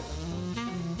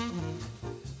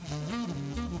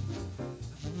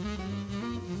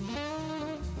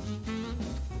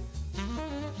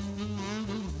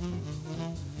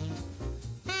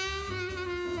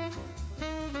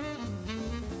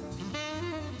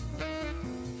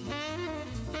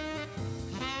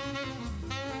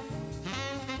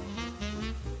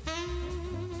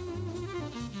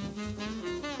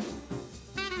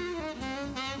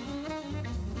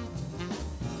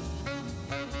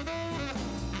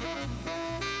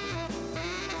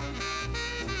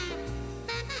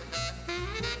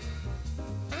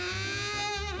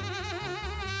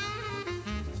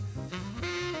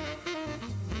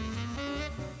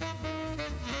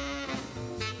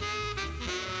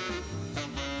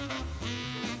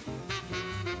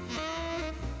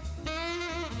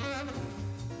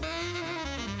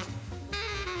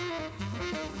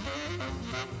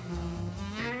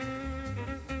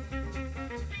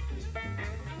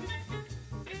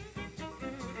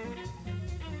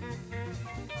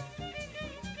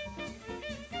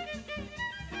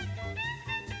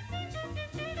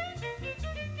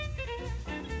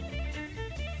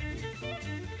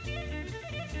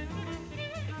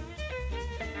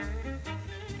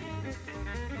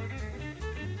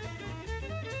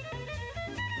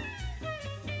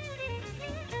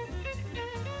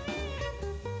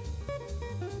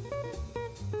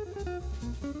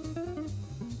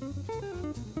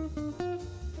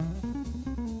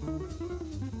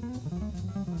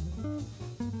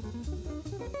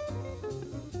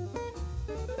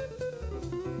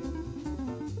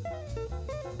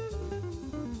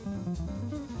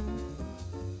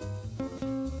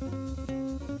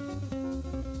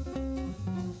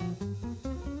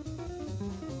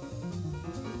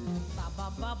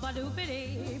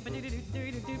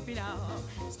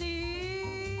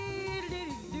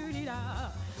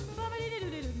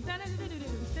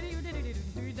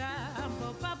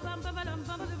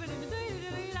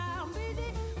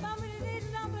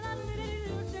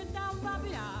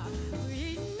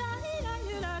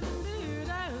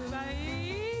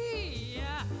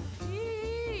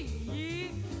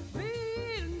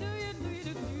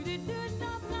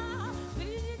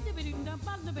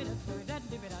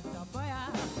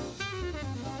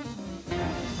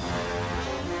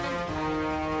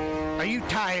 Are you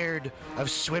tired of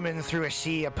swimming through a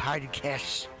sea of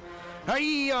podcasts? Are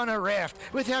ye on a raft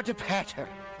without a paddle?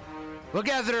 Well,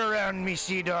 gather around me,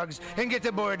 sea dogs, and get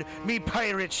aboard me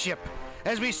pirate ship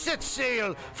as we set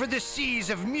sail for the seas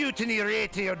of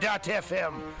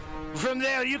MutinyRadio.fm. From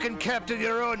there, you can captain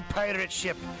your own pirate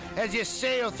ship as you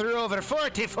sail through over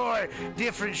 44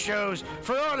 different shows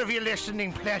for all of your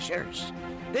listening pleasures.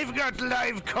 They've got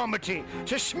live comedy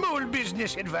to small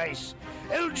business advice,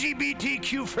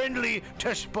 LGBTQ friendly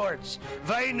to sports,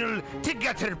 vinyl to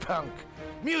gutter punk.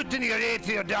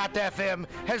 MutinyRadio.fm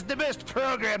has the best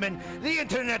programming the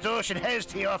internet ocean has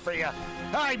to offer you.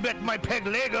 I bet my peg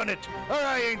leg on it, or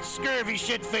I ain't scurvy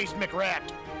shit-faced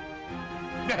McRat.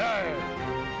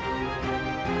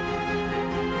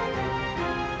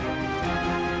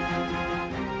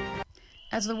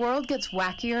 As the world gets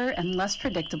wackier and less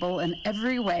predictable in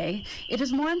every way, it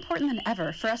is more important than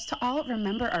ever for us to all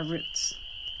remember our roots.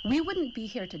 We wouldn't be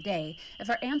here today if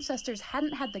our ancestors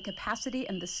hadn't had the capacity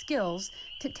and the skills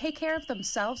to take care of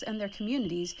themselves and their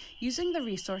communities using the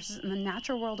resources in the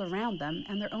natural world around them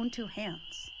and their own two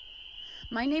hands.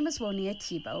 My name is Wonia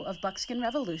Thibault of Buckskin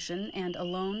Revolution and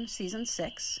Alone Season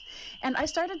 6, and I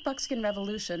started Buckskin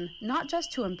Revolution not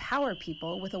just to empower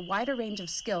people with a wider range of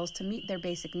skills to meet their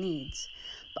basic needs,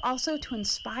 but also to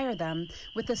inspire them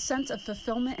with a sense of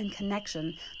fulfillment and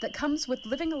connection that comes with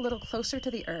living a little closer to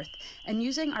the earth and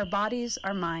using our bodies,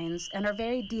 our minds, and our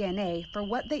very DNA for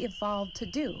what they evolved to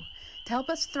do, to help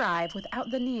us thrive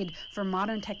without the need for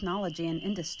modern technology and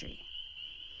industry.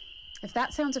 If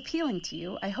that sounds appealing to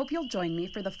you, I hope you'll join me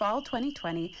for the Fall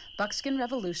 2020 Buckskin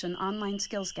Revolution Online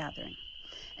Skills Gathering,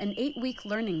 an 8-week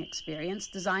learning experience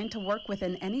designed to work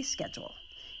within any schedule.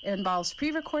 It involves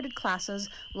pre-recorded classes,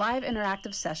 live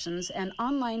interactive sessions, and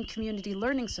online community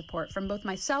learning support from both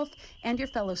myself and your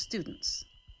fellow students.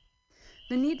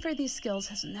 The need for these skills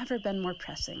has never been more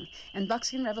pressing, and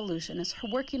Buckskin Revolution is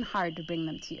working hard to bring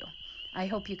them to you. I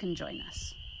hope you can join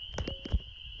us.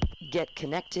 Get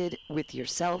connected with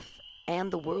yourself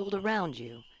and the world around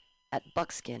you at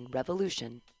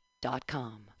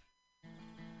buckskinrevolution.com.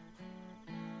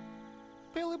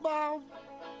 Billy Bob,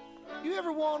 you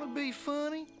ever want to be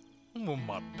funny? Well,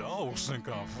 my dogs think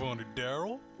I'm funny,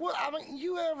 Daryl. Well, I mean,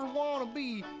 you ever want to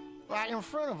be, like, in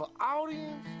front of an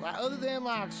audience? Like, other than,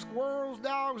 like, squirrels,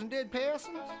 dogs, and dead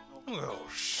peasants? Oh,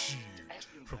 shit.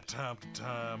 From time to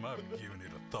time, I've given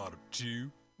it a thought or two.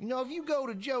 You know, if you go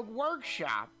to Joke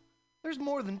Workshop, there's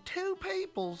more than 2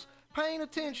 peoples paying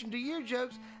attention to your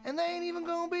jokes, and they ain't even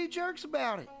gonna be jerks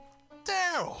about it.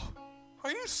 Daryl,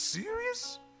 are you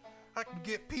serious? I can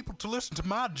get people to listen to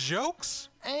my jokes?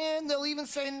 And they'll even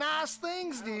say nice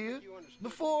things, dude,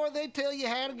 before they tell you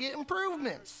how to get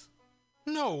improvements.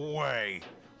 No way.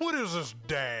 What is this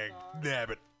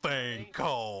dag-nabbit thing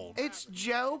called? It's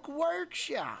Joke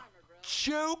Workshop.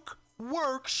 Joke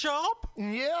Workshop?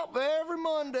 Yep, every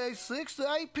Monday, 6 to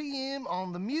 8 p.m.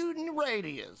 on the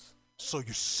MutinyRadios. So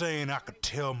you're saying I could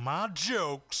tell my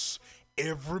jokes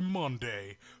every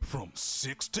Monday from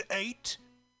 6 to 8?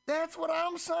 That's what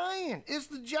I'm saying. It's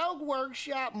the Joke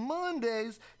Workshop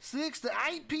Mondays, 6 to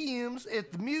 8 p.m.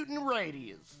 at the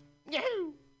MutinyRadios.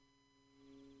 Yahoo!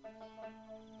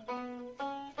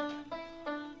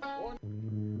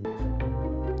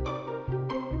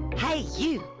 Hey,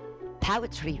 you,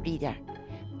 poetry reader.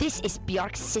 This is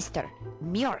Bjork's sister,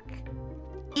 Mjork.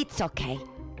 It's okay.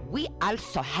 We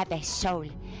also have a soul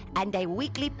and a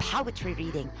weekly poetry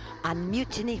reading on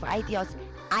Mutiny Radio's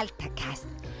AltaCast,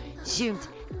 zoomed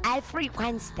every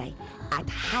Wednesday at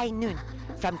high noon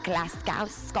from Glasgow,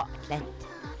 Scotland.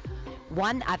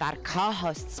 One of our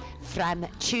co-hosts from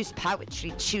Choose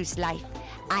Poetry, Choose Life,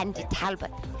 Andy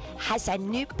Talbot, has a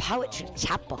new poetry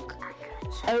chapbook,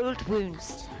 Old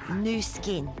Wounds, New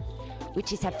Skin,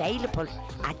 which is available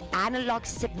at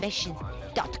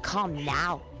analogsubmission.com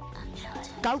now.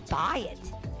 Go buy it,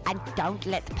 and don't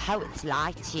let the poets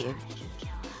lie to you.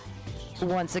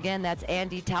 Once again, that's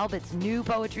Andy Talbot's new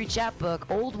poetry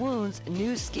chapbook, Old Wounds,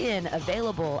 New Skin,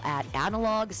 available at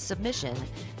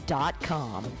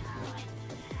analogsubmission.com.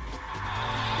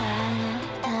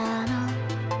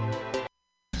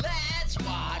 Let's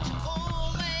watch a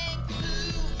full-length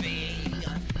movie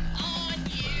on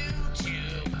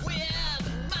YouTube with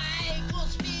Michael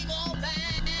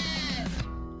Spiegelman.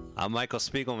 I'm Michael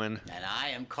Spiegelman. And I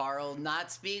am Carl Not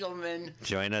Spiegelman.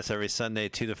 Join us every Sunday,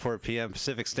 2 to 4 p.m.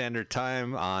 Pacific Standard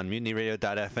Time on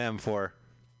MutinyRadio.fm for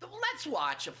Let's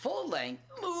watch a full-length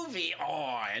movie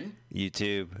on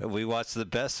YouTube. We watch the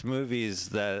best movies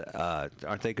that,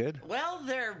 aren't they good? Well,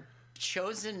 they're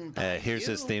chosen by Here's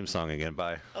you. his theme song again.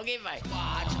 Bye. Okay, bye.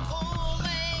 Watch a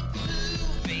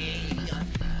full-length movie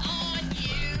on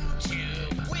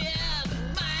YouTube with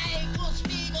Michael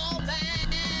Spiegelman.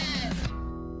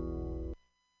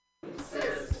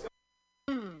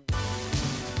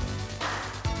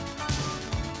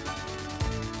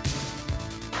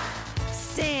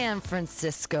 San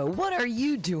Francisco, what are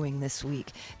you doing this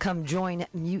week? Come join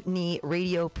Mutiny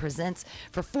Radio Presents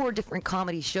for 4 different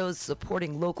comedy shows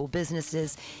supporting local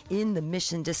businesses in the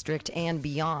Mission District and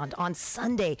beyond. On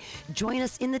Sunday, join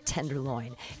us in the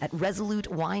Tenderloin at Resolute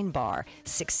Wine Bar,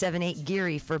 678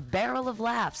 Geary for Barrel of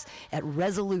Laughs at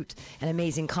Resolute, an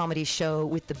amazing comedy show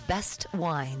with the best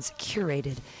wines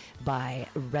curated by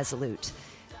Resolute.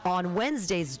 On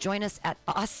Wednesdays, join us at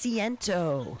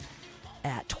Asiento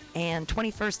at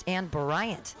 21st and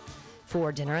Bryant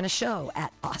for dinner and a show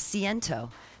at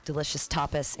Asiento. Delicious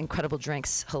tapas, incredible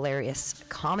drinks, hilarious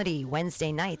comedy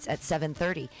Wednesday nights at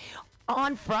 7:30.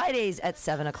 On Fridays at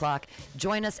 7 o'clock,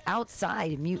 join us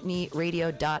outside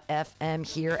MutinyRadio.fm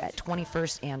here at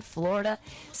 21st and Florida,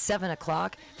 7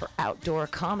 o'clock for outdoor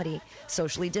comedy,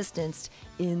 socially distanced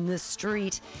in the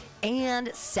street. And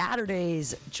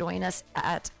Saturdays, join us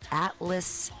at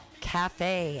Atlas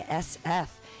Cafe SF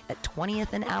at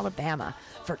 20th and Alabama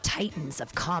for Titans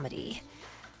of Comedy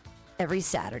every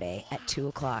Saturday at 2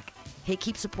 o'clock. Hey,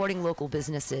 keep supporting local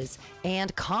businesses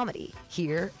and comedy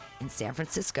here in San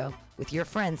Francisco with your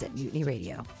friends at Mutiny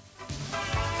Radio.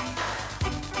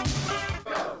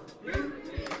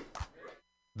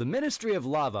 The Ministry of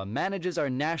Lava manages our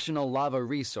national lava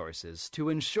resources to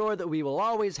ensure that we will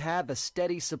always have a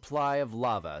steady supply of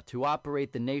lava to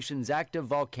operate the nation's active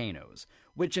volcanoes,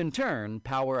 which in turn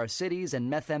power our cities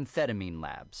and methamphetamine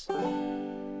labs.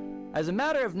 As a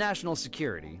matter of national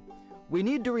security, we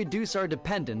need to reduce our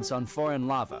dependence on foreign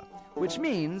lava, which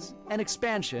means an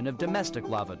expansion of domestic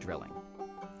lava drilling.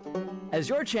 As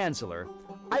your chancellor,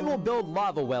 I will build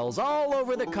lava wells all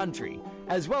over the country,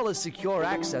 as well as secure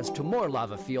access to more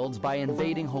lava fields by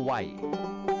invading Hawaii.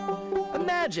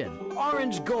 Imagine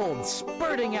Orange gold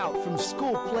spurting out from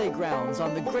school playgrounds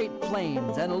on the Great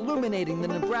Plains and illuminating the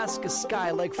Nebraska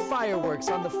sky like fireworks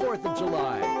on the 4th of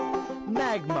July.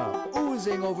 Magma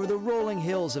oozing over the rolling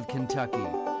hills of Kentucky.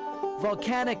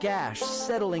 Volcanic ash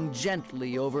settling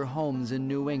gently over homes in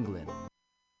New England.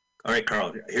 All right,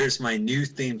 Carl, here's my new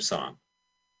theme song.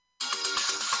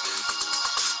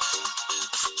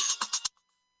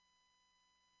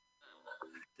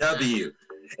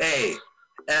 WAFLMOYT.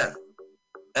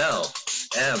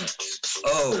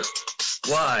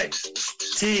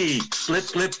 Flip,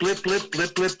 flip, flip, flip, flip,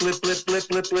 flip, flip, flip, flip,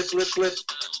 flip, flip, flip, flip.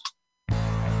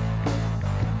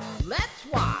 Let's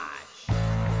watch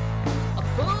a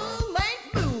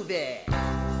full-length movie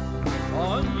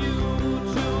on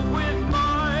YouTube with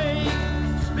Mike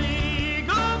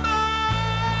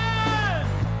Spiegelman.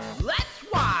 Let's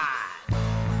watch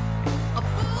a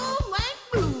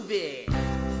full-length movie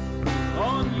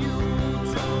on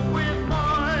YouTube with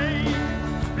Mike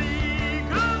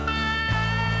Spiegelman.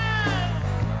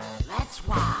 Let's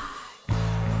watch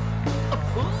a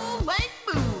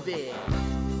full-length movie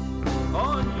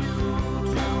on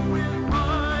YouTube with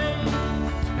Mike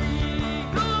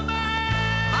Spiegelman.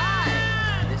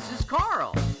 Hi, this is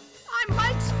Carl. I'm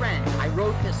Mike's friend. I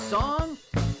wrote this song.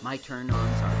 My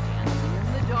turn-ons are dancing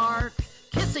in the dark,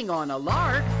 kissing on a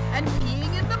lark, and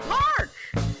peeing in the park.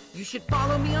 You should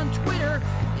follow me on Twitter.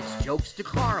 It's Jokes to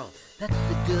Carl. That's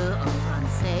the duh of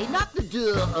Francais, not the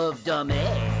duh of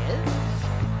dumbass.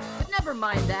 But never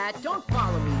mind that. Don't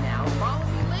follow me now. Follow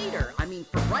me later. I mean,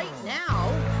 for right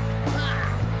now,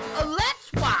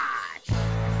 let's watch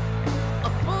a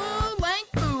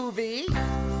full-length movie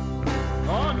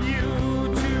on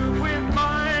YouTube with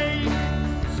Mike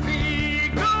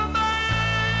Spiegelman.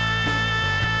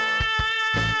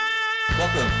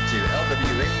 Welcome to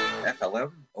LWA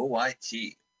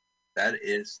FLMOYT. That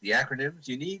is the acronyms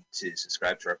you need to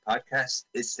subscribe to our podcast.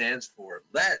 It stands for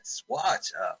Let's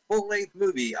Watch a Full-Length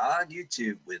Movie on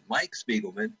YouTube with Mike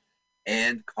Spiegelman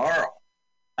and Carl.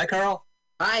 Hi, Carl.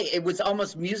 Hi, it was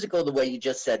almost musical the way you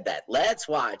just said that. Let's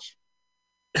watch.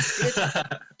 Do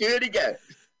it again.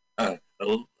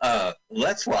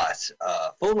 Let's watch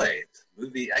a full-length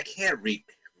movie. I can't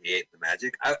recreate the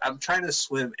magic. I'm trying to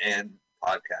swim and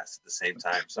podcast at the same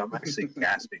time, so I'm actually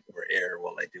gasping for air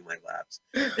while I do my laps.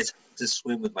 It's hard to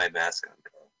swim with my mask on,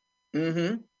 Carl.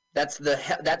 Mm-hmm. That's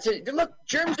it. Look,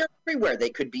 germs are everywhere. They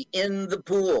could be in the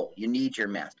pool. You need your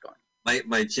mask on.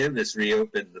 My gym has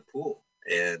reopened the pool,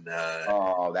 and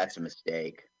oh, that's a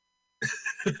mistake.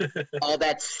 All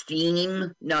that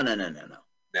steam? No. No.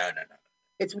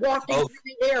 It's wafting through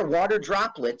the air, water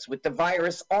droplets with the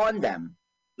virus on them.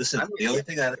 Listen, the only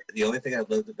thing I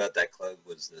loved about that club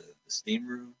was the steam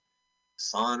room,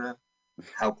 sauna.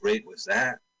 How great was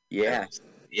that? Yeah.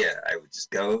 I would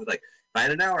just go, like, if I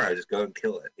had an hour, I would just go and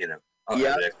kill it, you know.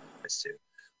 Yeah. Too.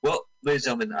 Well, ladies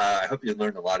and gentlemen, I hope you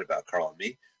learned a lot about Carl and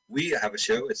me. We have a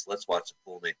show. It's Let's Watch a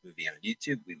Full-Length Movie on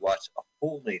YouTube. We watch a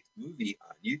full-length movie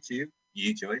on YouTube.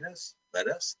 You join us, let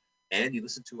us, and you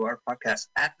listen to our podcast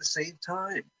at the same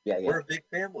time. Yeah. We're a big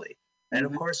family. And,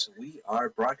 of course, we are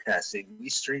broadcasting. We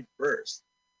stream first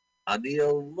on the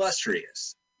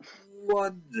illustrious,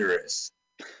 wondrous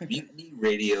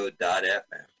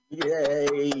MutinyRadio.fm.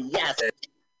 Yay, yes.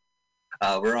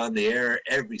 We're on the air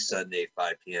every Sunday,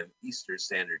 5 p.m. Eastern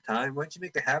Standard Time. Why don't you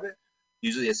make a habit?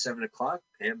 Usually at 7 o'clock,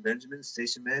 Pam Benjamin,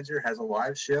 station manager, has a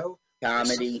live show.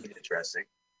 Comedy. Interesting.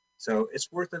 So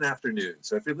it's worth an afternoon.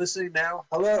 So if you're listening now,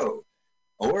 hello.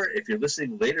 Or if you're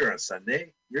listening later on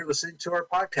Sunday, you're listening to our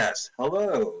podcast.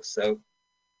 Hello. So,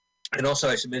 and also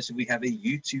I should mention we have a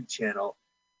YouTube channel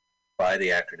by the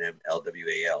acronym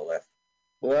LWALF.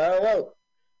 Whoa.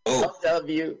 Oh.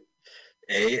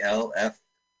 LWALF.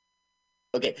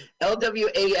 Okay.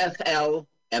 LWAFLMOYT.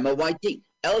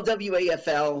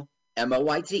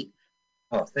 LWAFLMOYT.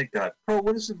 Oh, thank God. Oh,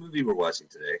 what is the movie we're watching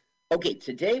today? Okay,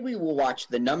 today we will watch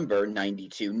the number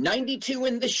 92. 92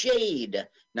 in the Shade,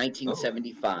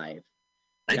 1975.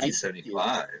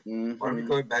 1975? Mm-hmm. Why are we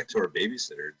going back to our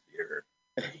babysitter here?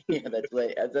 Yeah, that's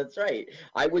right.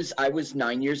 I was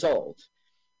 9 years old.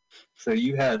 So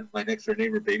you had my next door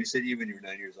neighbor babysit you when you were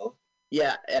 9 years old?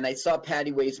 Yeah, and I saw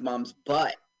Patty Way's mom's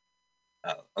butt.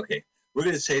 Oh, okay. We're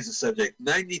going to change the subject.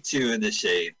 92 in the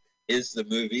Shade is the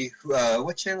movie.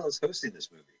 What channel is hosting this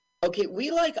movie? Okay, we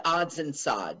like Odds and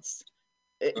Sods.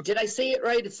 Did I say it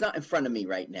right? It's not in front of me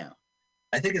right now.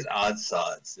 I think it's Odd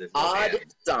Sods. Odd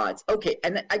Sods. Okay,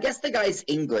 and I guess the guy's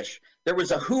English. There was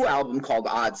a Who album called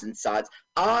Odds and Sods.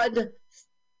 Odd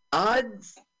the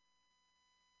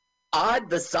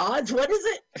Sods? What is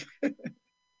it?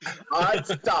 Odd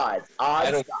Sods. I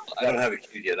don't have it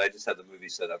queued yet. I just had the movie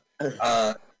set up.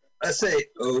 I say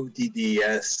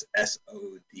ODDS-SODS.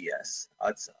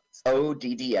 Odds.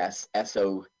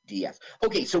 ODDS-SODS.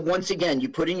 Okay, so once again, you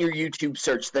put in your YouTube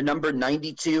search the number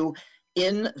 92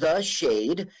 in the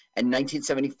shade and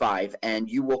 1975, and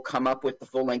you will come up with the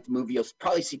full-length movie. You'll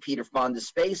probably see Peter Fonda's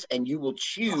face, and you will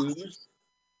choose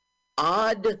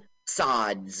Odd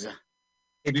Sods.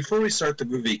 Hey, before we start the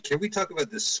movie, can we talk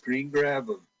about this screen grab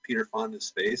of Peter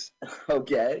Fonda's face?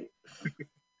 Okay.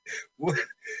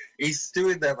 He's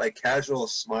doing that like casual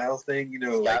smile thing,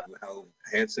 like how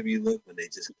handsome you look when they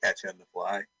just catch you on the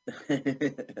fly.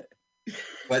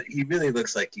 But he really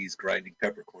looks like he's grinding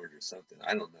peppercorn or something.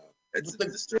 I don't know. It's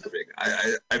disturbing.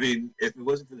 I mean, if it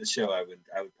wasn't for the show, I would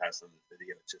pass on the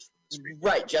video just from the screen.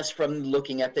 Right, just from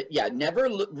looking at never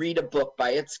read a book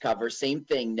by its cover. Same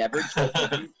thing. Never check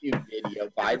a YouTube video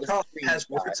by the screen. Has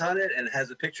words on it and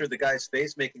has a picture of the guy's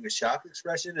face making a shock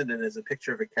expression, and then there's a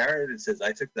picture of a carrot and says,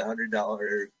 "I took the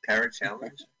 $100 carrot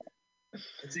challenge."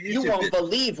 You won't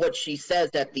believe what she says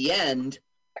at the end.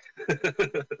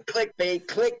 Clickbait,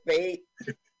 clickbait.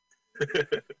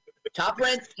 Top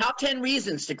 10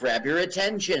 reasons to grab your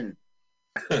attention.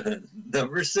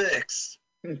 Number 6.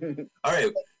 All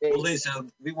right, well, Lisa,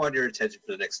 we want your attention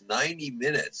for the next 90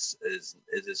 minutes. Is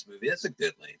this movie? That's a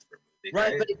good length for a movie,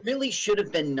 right? But it really should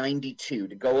have been 92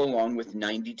 to go along with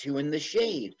 92 in the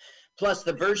shade. Plus,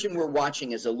 the version we're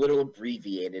watching is a little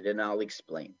abbreviated, and I'll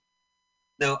explain.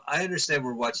 Now, I understand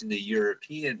we're watching the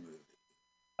European movie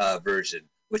version,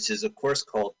 which is, of course,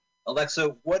 called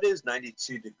Alexa, what is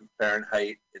 92 degrees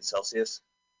Fahrenheit in Celsius?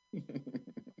 92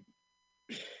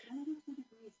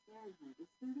 degrees Fahrenheit is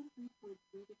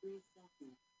 33.3 degrees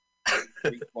Celsius.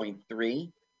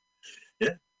 3.3?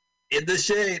 Yeah. In the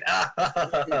shade.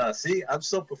 See, I'm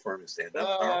still performing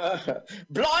stand-up.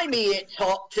 Blimey, it's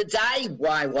hot today.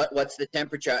 Why, what's the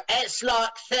temperature? It's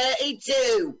like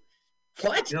 32.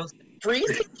 What?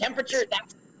 Freezing temperature?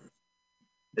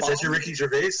 Is that your Ricky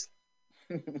Gervais?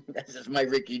 This is my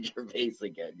Ricky Gervais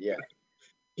again, yeah.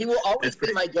 He will always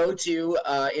be my go-to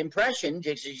impression,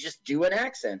 just do an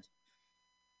accent.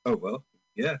 Oh, well,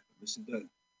 yeah, this is done.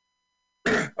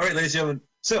 All right, ladies and gentlemen,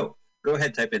 so go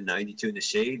ahead, type in 92 in the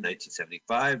shade,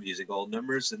 1975, using all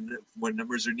numbers, and when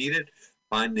numbers are needed,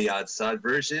 find the odd sod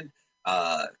version,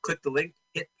 click the link,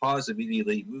 hit pause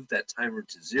immediately, move that timer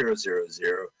to 000.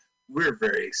 We're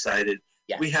very excited.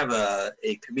 Yeah. We have a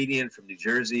comedian from New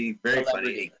Jersey, very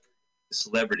funny.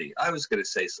 Celebrity. I was going to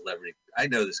say celebrity. I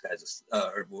know this guy's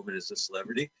or woman is a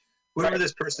celebrity. Whoever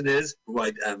this person is, who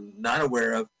I'm not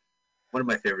aware of, one of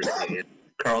my favorite comedians.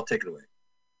 Carl, take it away.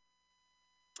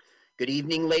 Good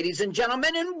evening, ladies and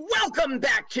gentlemen, and welcome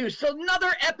back to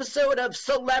another episode of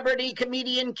Celebrity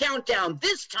Comedian Countdown.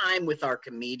 This time with our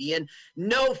comedian,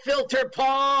 No Filter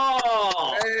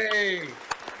Paul. Hey,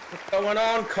 what's going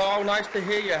on, Carl? Nice to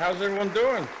hear you. How's everyone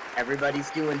doing? Everybody's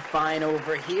doing fine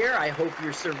over here. I hope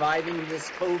you're surviving this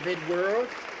COVID world.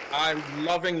 I'm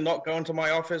loving not going to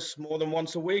my office more than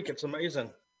once a week. It's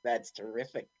amazing. That's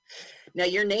terrific. Now,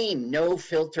 your name, No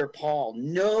Filter Paul.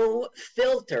 No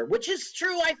filter, which is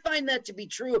true. I find that to be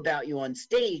true about you on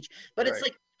stage. But It's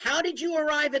like, how did you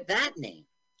arrive at that name?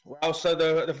 Well, so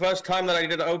the first time that I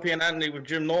did Opie and Anthony with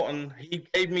Jim Norton, he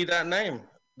gave me that name.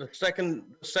 The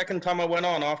second time I went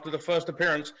on after the first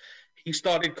appearance, he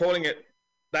started calling it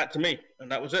that to me,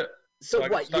 and that was it. So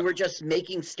what, you were just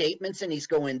making statements and he's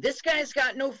going, this guy's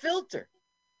got no filter?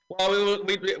 Well,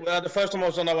 the first time I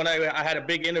was on O&A, I had a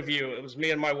big interview. It was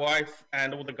me and my wife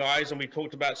and all the guys, and we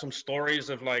talked about some stories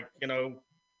of, like,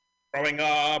 growing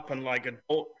up and, like,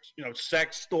 adult,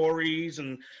 sex stories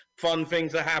and fun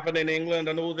things that happen in England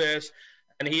and all this.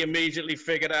 And he immediately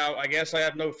figured out, I guess I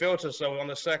have no filter. So on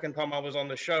the second time I was on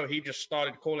the show, he just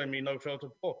started calling me No Filter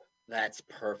Paul. That's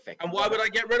perfect. And why would I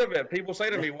get rid of it? People say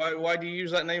to me, why do you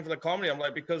use that name for the comedy? I'm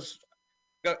like, because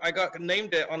I got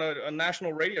named it on a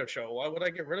national radio show. Why would I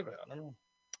get rid of it? I don't know.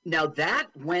 Now, that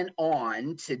went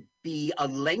on to be a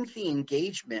lengthy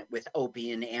engagement with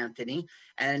Opie and Anthony.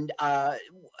 And how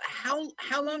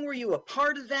long were you a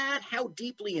part of that? How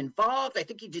deeply involved? I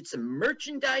think you did some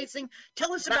merchandising.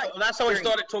 Tell us about That's how I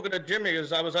started talking to Jimmy,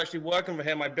 is I was actually working for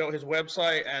him. I built his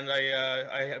website, and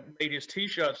I made his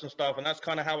T-shirts and stuff, and that's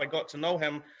kind of how I got to know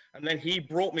him. And then he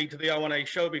brought me to the O&A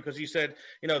show because he said,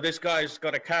 this guy's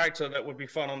got a character that would be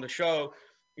fun on the show.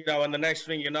 And the next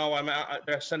thing you know,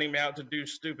 they're sending me out to do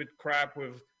stupid crap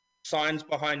with signs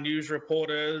behind news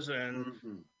reporters and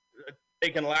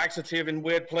taking laxative in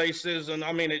weird places. And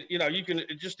I mean, you can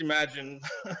just imagine.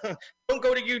 Don't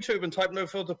go to YouTube and type No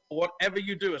Filter for whatever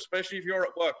you do, especially if you're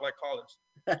at work like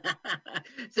college.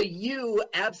 So you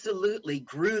absolutely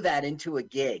grew that into a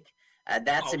gig.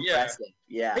 That's impressive.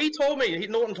 Yeah. He told me,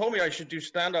 Norton told me I should do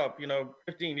stand-up,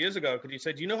 15 years ago, because he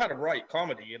said, you know how to write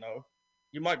comedy,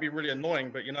 You might be really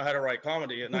annoying, but you know how to write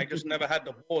comedy. And I just never had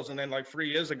the balls. And then like 3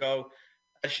 years ago,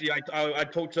 actually, I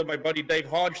talked to my buddy Dave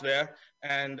Hodge there,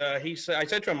 and I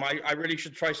said to him, I really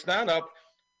should try stand-up.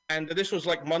 And this was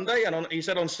like Monday, and he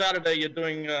said on Saturday you're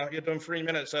doing 3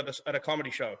 minutes at a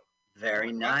comedy show.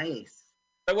 Very nice.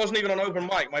 It wasn't even an open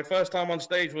mic. My first time on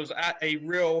stage was at a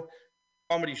real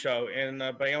comedy show in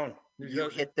Bayonne. You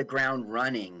hit the ground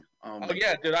running. Oh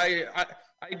yeah, dude! I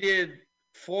did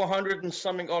 400 and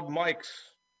something odd mics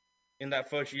in that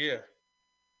first year.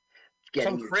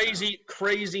 Some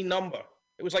crazy number.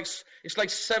 It's like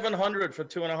 700 for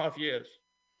 2.5 years.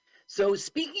 So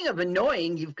speaking of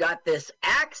annoying, you've got this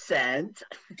accent.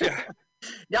 Yeah.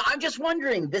 Now, I'm just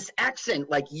wondering, this accent,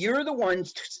 like you're the one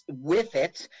with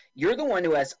it. You're the one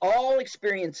who has all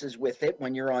experiences with it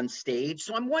when you're on stage.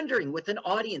 So I'm wondering, with an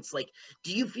audience, like,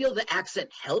 do you feel the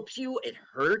accent helps you? It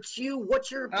hurts you?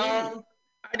 What's your opinion?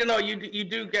 I don't know. You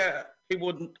do get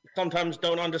people sometimes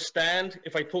don't understand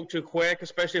if I talk too quick,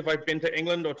 especially if I've been to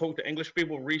England or talked to English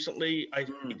people recently. I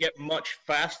get much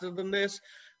faster than this.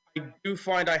 I do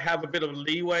find I have a bit of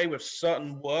leeway with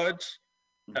certain words.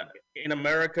 In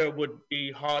America would be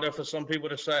harder for some people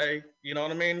to say, you know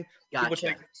what I mean?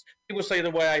 Gotcha. People say the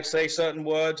way I say certain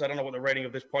words. I don't know what the rating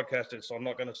of this podcast is, so I'm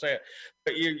not going to say it.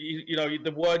 But you know,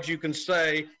 the words you can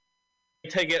say,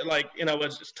 you take it like,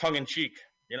 it's tongue in cheek,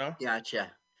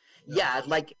 Gotcha. Yeah,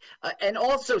 like, and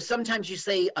also sometimes you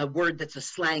say a word that's a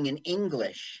slang in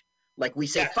English. Like we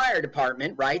say fire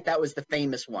department, right? That was the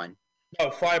famous one. No,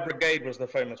 fire brigade was the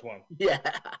famous one. Yeah,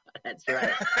 that's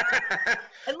right.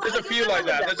 There's a few like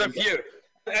that. There's a few.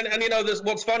 And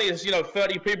what's funny is,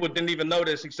 30 people didn't even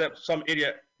notice except some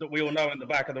idiot that we all know in the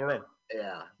back of the room.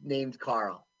 Yeah, named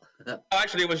Carl.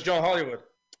 Actually, it was John Hollywood.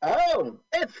 Oh,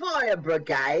 a fire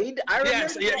brigade.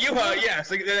 Yes, yeah, you heard,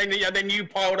 yes. And then you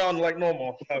piled on like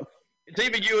normal. So it's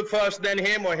either you first, then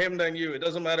him, or him, then you. It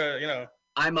doesn't matter,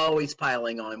 I'm always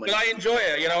piling on. But I enjoy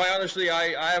it. I honestly,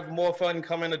 I have more fun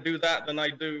coming to do that than I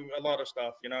do a lot of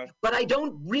stuff, But I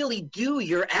don't really do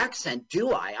your accent,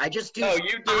 do I? I just do. No,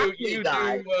 you do. You do.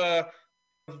 A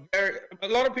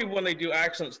lot of people, when they do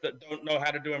accents that don't know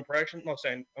how to do impressions,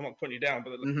 I'm not putting you down,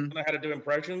 but they don't know how to do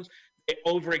impressions, they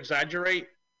over-exaggerate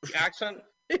the accent.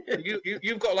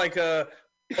 You've got like a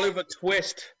Oliver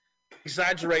Twist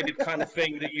exaggerated kind of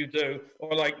thing that you do,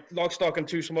 or like Lock, Stock, and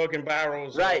Two Smoking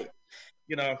Barrels. Right.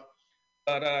 But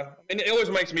it always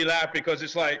makes me laugh because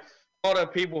it's like a lot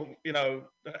of people,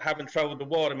 that haven't traveled the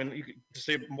world. I mean, you can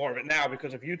see more of it now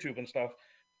because of YouTube and stuff.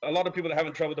 A lot of people that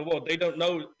haven't traveled the world, they don't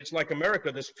know it's like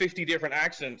America. There's 50 different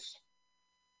accents.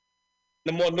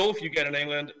 The more north you get in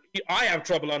England, I have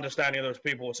trouble understanding those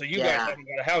people. So you guys haven't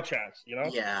got a hell chance,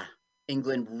 Yeah.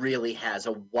 England really has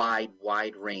a wide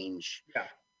range.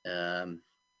 Yeah.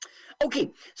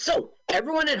 Okay, so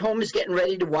everyone at home is getting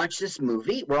ready to watch this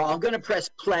movie. We're all going to press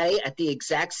play at the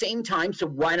exact same time, so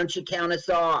why don't you count us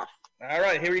off? All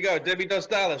right, here we go. Debbie does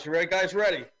Dallas. You ready, guys?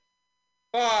 Ready?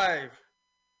 5,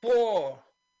 4,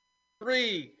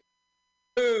 3,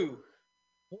 2,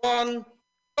 1,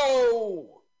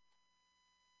 go!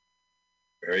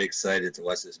 Very excited to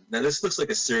watch this. Now, this looks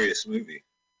like a serious movie.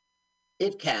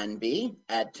 It can be,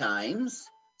 at times.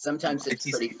 Sometimes it's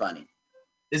pretty funny.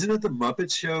 Isn't it the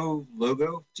Muppet Show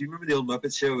logo? Do you remember the old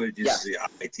Muppet Show? Or just the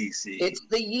ITC? It's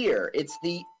the year. It's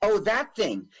that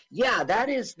thing. Yeah, that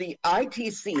is the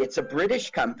ITC. It's a British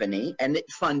company, and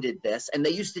it funded this. And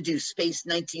they used to do Space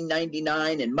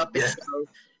 1999 and Muppet Show,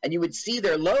 and you would see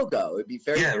their logo. It would be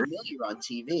very familiar on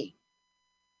TV.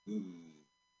 Ooh.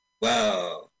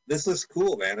 Wow. This looks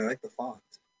cool, man. I like the font.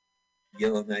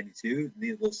 Yellow 92, need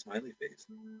a little smiley face.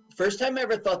 First time I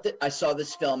ever thought that I saw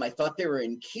this film, I thought they were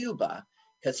in Cuba.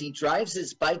 Because he drives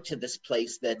his bike to this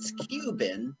place that's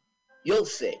Cuban. You'll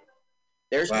see.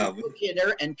 There's Michael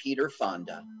Kidder and Peter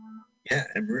Fonda. Yeah,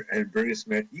 and Bernie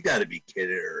Smith. You got to be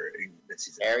kidding her.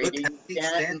 Harry Dean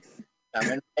Stanton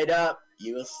coming right up.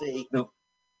 You will see. No,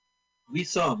 we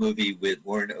saw a movie with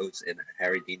Warren Oates and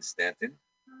Harry Dean Stanton.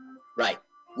 Right,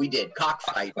 we did.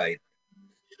 Cockfight.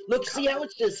 Look, see how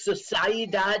it says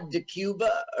Sociedad de Cuba?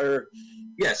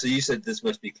 Yeah, so you said this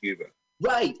must be Cuba.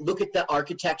 Right. Look at the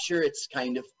architecture. It's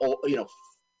kind of,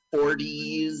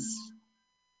 40s,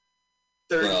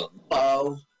 30s.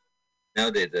 Well,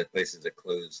 nowadays, that place is a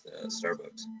closed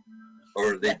Starbucks.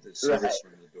 Or the service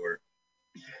from the door.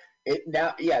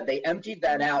 They emptied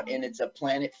that out, and it's a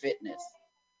Planet Fitness.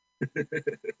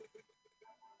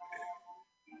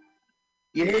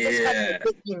 You hear this kind of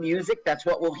hickey music? That's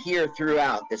what we'll hear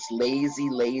throughout. This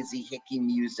lazy hickey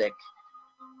music.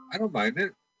 I don't mind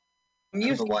it. I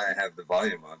don't know why I have the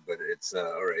volume on, but it's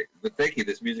all right. But thank you.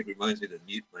 This music reminds me to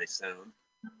mute my sound.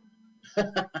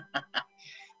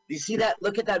 You see that?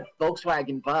 Look at that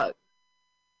Volkswagen Bug.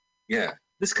 Yeah.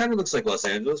 This kind of looks like Los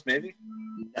Angeles, maybe?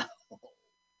 No.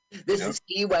 This is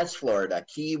Key West, Florida.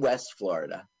 Key West,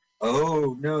 Florida.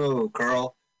 Oh, no,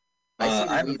 Carl. I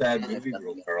have a bad movie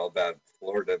rule, Carl, about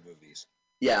Florida movies.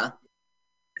 Yeah.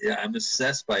 Yeah, I'm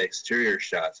obsessed by exterior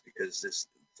shots because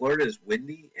Florida is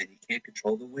windy and you can't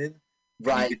control the wind.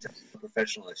 Right. You can tell how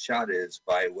professional a shot is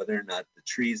by whether or not the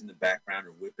trees in the background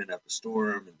are whipping up a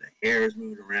storm and the hair is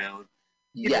moving around.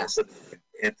 You know, something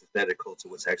antithetical to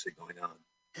what's actually going on.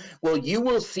 Well, you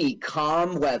will see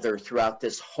calm weather throughout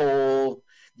this whole.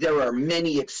 There are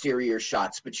many exterior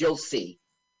shots, but you'll see.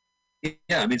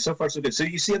 Yeah, I mean, so far so good. So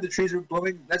you see how the trees are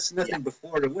blowing? That's nothing but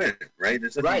Florida wind, right?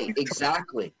 There's nothing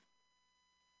exactly.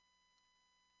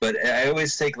 But I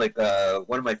always take, like,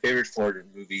 one of my favorite Florida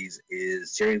movies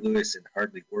is Jerry Lewis in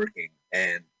Hardly Working,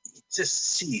 and you just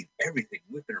see everything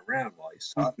whipping around while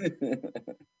he's talking.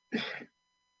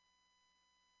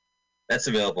 That's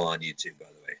available on YouTube, by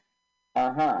the way.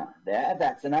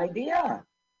 That's an idea.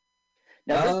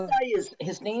 Now, this guy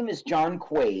his name is John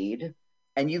Quaid,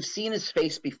 and you've seen his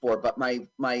face before, but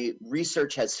my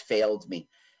research has failed me.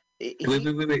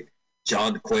 Wait.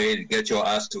 John Quaid, get your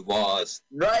ass to Waz.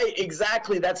 Right,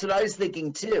 exactly. That's what I was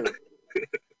thinking, too.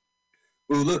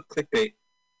 Ooh, look, clickbait.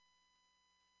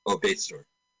 Oh, bait store.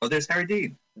 Oh, there's Harry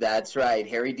Dean. That's right.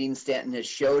 Harry Dean Stanton has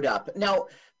showed up. Now,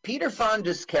 Peter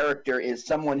Fonda's character is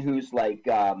someone who's like,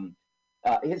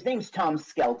 his name's Tom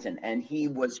Skelton, and he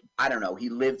was, I don't know, he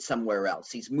lived somewhere else.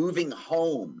 He's moving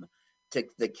home to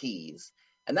the Keys.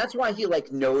 And that's why he,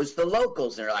 like, knows the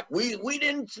locals. And they're like, we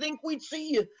didn't think we'd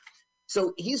see you.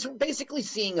 So he's basically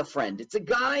seeing a friend. It's a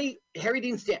guy, Harry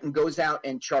Dean Stanton goes out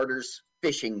and charters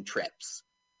fishing trips,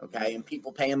 okay? And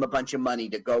people pay him a bunch of money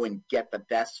to go and get the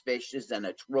best fishes and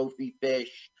a trophy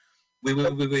fish. Wait.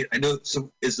 I know.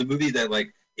 So is the movie that,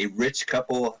 like, a rich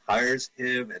couple hires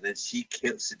him and then she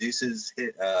seduces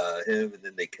him and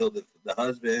then they kill the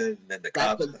husband and then the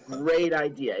cops? That's a great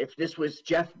idea. If this was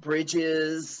Jeff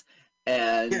Bridges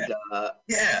and...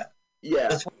 Yeah.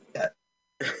 Let's watch that.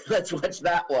 Let's watch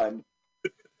that one.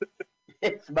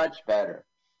 It's much better.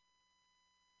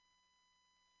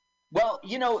 Well,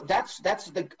 you know, that's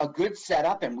a good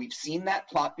setup, and we've seen that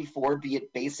plot before, be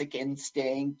it Basic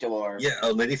Instinct or... Yeah,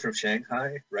 a lady from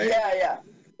Shanghai, right? Yeah.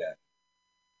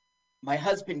 My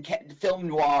husband can't... Film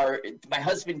noir. My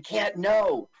husband can't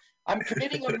know. I'm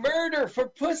committing a murder for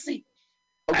pussy.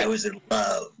 Okay. I was in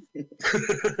love.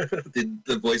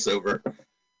 the voiceover.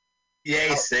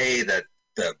 They say that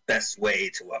the best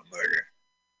way to a murder.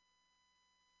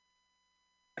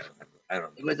 I don't know.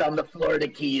 He was on the Florida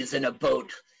Keys in a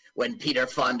boat when Peter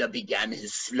Fonda began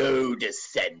his slow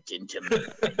descent into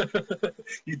murder.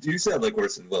 You do sound like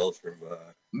Orson Welles from...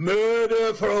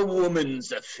 Murder for a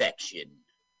Woman's Affection.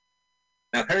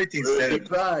 Now, Harry Dean Stanton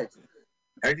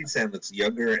looks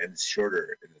younger and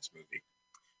shorter in this movie.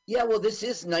 Yeah, well, this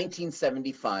is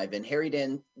 1975, and Harry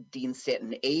Dean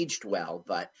Stanton aged well,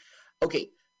 but...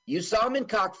 Okay, you saw him in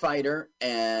Cockfighter,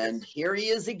 and here he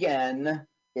is again.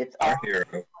 It's our hero,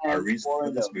 our reason for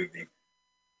this movie.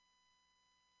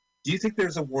 Do you think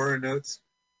there's a Warren Oates?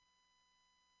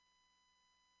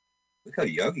 Look how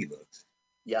young he looks.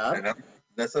 Yeah.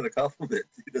 That's not a compliment.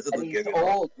 He doesn't look young. He's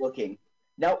old looking.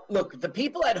 Now, look, the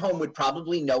people at home would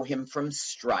probably know him from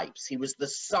Stripes. He was the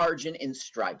sergeant in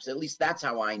Stripes. At least that's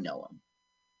how I know him.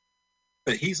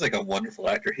 But he's like a wonderful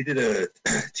actor. He did a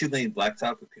Two-Lane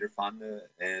Blacktop with Peter Fonda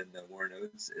and Warren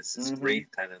Oates. It's this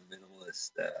great kind of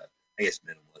minimalist, I guess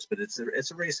minimalist, but it's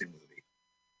a racing movie.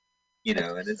 You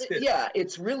know, and it's good. Yeah,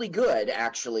 it's really good,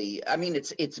 actually. I mean,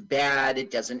 it's bad.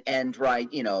 It doesn't end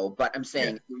right, you know. But I'm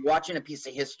saying, if you're watching a piece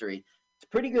of history, it's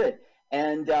pretty good.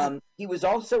 And he was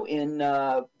also in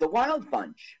The Wild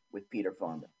Bunch with Peter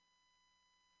Fonda.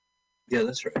 Yeah,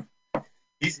 that's right.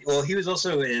 He was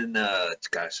also in,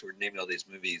 gosh, we're naming all these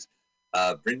movies.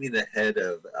 Bring Me the Head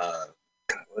of, God,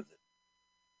 what is it?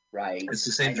 Right. It's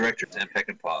the same director, Sam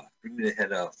Peckinpah. Bring Me the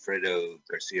Head of Alfredo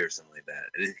Garcia or something like that.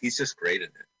 And he's just great in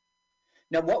it.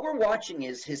 Now, what we're watching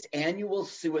is his annual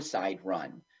suicide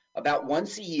run. About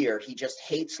once a year, he just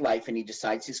hates life and he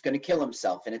decides he's going to kill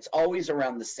himself. And it's always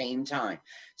around the same time.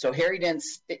 So Harry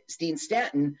Dean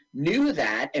Stanton knew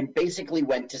that and basically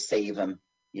went to save him,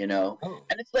 you know.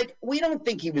 And it's like, we don't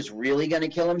think he was really going to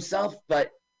kill himself,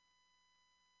 but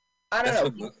I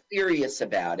don't know. He's serious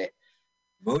about it.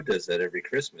 Mo does that every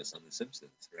Christmas on The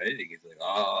Simpsons, right? He's like,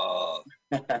 oh.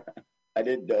 I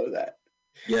didn't know that.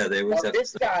 Yeah, they always have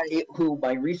this guy who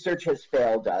my research has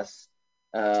failed us.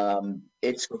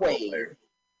 It's Quaid.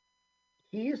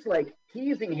 he's like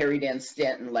teasing Harry Dean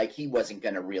Stanton like he wasn't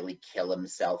going to really kill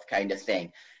himself, kind of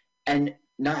thing. And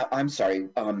I'm sorry,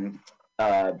 Warren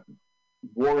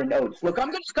Oates. Look,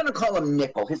 I'm just going to call him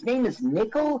Nickel. His name is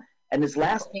Nickel, and his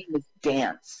last name is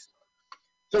Dance.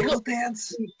 So look,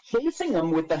 Dance. He's chasing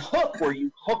him with the hook where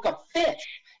you hook a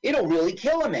fish. It'll really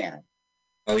kill a man.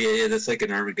 Oh, yeah, that's like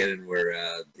an Armageddon where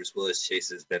Bruce Willis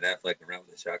chases Ben Affleck around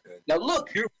with a shotgun. Now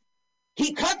look,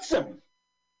 he cuts him.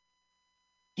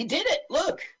 He did it.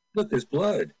 Look. Look, there's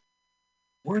blood.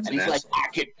 And he's like, I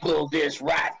could pull this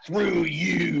right through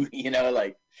you. You know,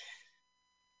 like.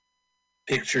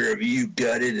 Picture of you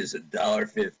gutted is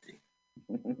 $1.50.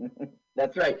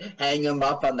 That's right. Hang him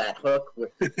up on that hook,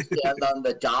 stand on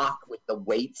the dock with the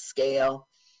weight scale.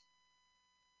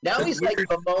 Now he's like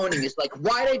bemoaning. He's like,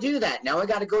 why'd I do that? Now I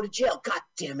got to go to jail. God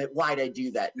damn it. Why'd I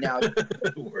do that? Now.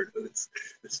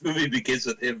 This movie begins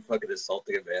with him fucking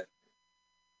assaulting a man.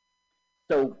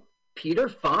 So Peter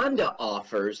Fonda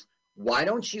offers, why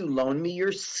don't you loan me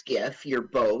your skiff, your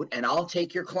boat, and I'll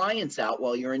take your clients out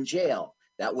while you're in jail.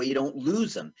 That way you don't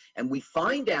lose them. And we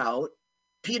find out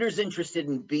Peter's interested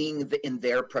in being in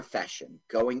their profession,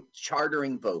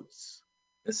 chartering boats.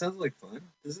 That sounds like fun.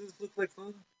 Does this look like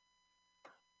fun?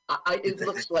 It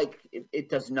looks like it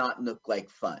does not look like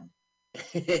fun.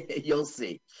 You'll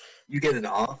see. You get an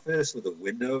office with a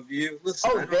window view.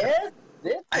 Listen,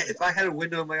 if I had a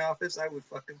window in my office, I would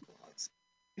fucking pause.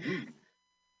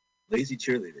 Lazy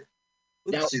cheerleader.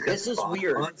 Oops, now, this is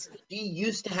weird. She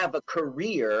used to have a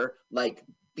career like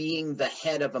being the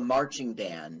head of a marching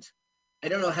band. I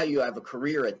don't know how you have a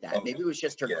career at that. Maybe it was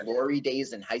just her glory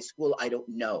days in high school. I don't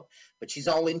know. But she's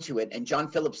all into it. And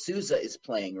John Philip Sousa is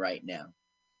playing right now.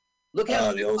 Look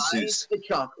how she buys the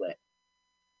chocolate.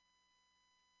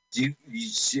 Do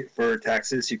you for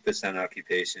taxes, she puts down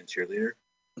occupation cheerleader?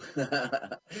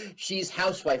 She's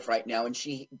housewife right now, and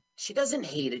she doesn't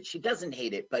hate it. She doesn't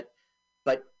hate it, but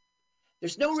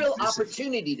there's no real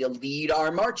opportunity to lead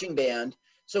our marching band.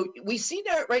 So we see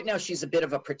that right now she's a bit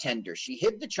of a pretender. She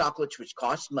hid the chocolates, which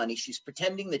cost money. She's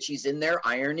pretending that she's in there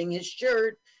ironing his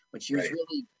shirt when she was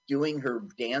really doing her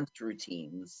dance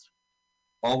routines.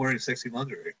 All wearing sexy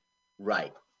lingerie.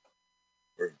 Right.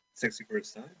 Or sexy for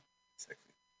its time. Sexy.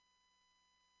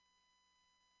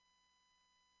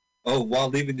 Oh, while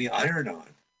leaving the iron on.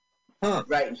 Huh.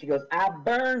 Right, and she goes, I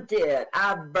burnt it,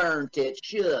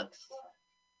 shucks.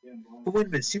 But wait a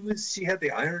minute, she had the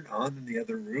iron on in the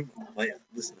other room. Like,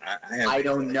 listen, I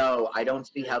don't know. I don't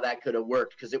see how that could have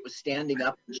worked because it was standing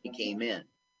up when she came in.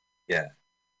 Yeah.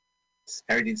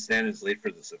 Harry Dean Stanton's late for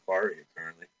the safari,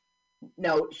 apparently.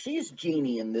 No, she's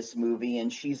Jeannie in this movie,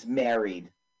 and she's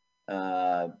married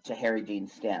to Harry Dean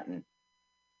Stanton.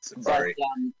 Safari. But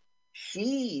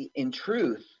she, in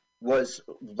truth, was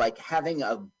like having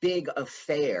a big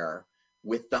affair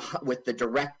with the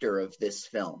director of this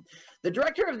film. The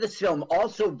director of this film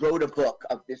also wrote a book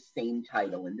of this same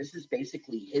title, and this is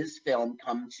basically his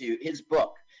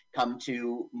book come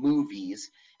to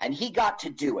movies, and he got to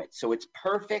do it. So it's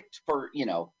perfect for,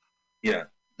 Yeah.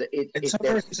 He's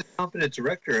a competent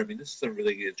director. I mean, this is a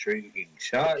really intriguing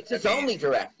shot. It's his only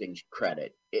directing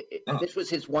credit. This was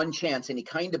his one chance, and he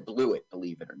kind of blew it,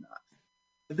 believe it or not.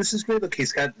 But this is great. Look,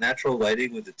 he's got natural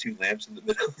lighting with the two lamps in the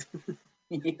middle.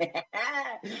 Yeah,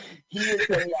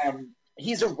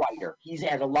 he's a writer. He's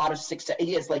had a lot of success.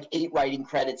 He has like 8 writing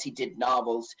credits. He did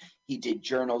novels. He did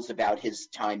journals about his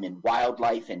time in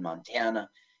wildlife in Montana.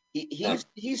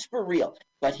 He's for real,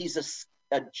 but he's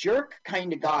a jerk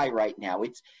kind of guy right now.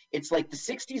 It's like the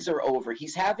 60s are over.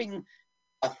 He's having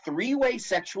a 3-way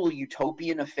sexual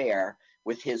utopian affair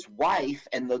with his wife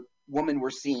and the woman we're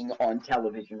seeing on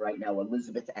television right now,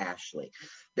 Elizabeth Ashley.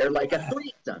 They're like a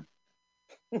threesome.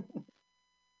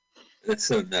 That's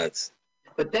so nuts.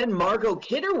 But then Margot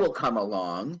Kidder will come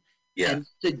along and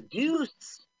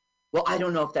seduce. Well, I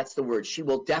don't know if that's the word. She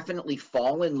will definitely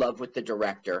fall in love with the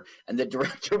director, and the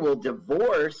director will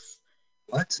divorce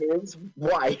his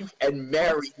wife and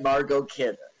marry Margot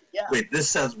Kidder. Yeah. Wait, this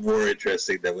sounds more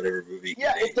interesting than whatever movie.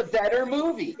 Yeah, it's a better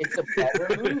movie.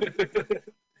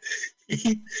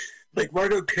 Like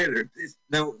Margot Kidder.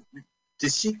 Now,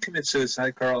 did she commit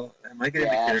suicide, Carl? Am I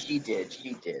getting she did.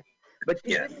 But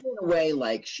she did it in a way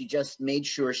like she just made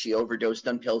sure she overdosed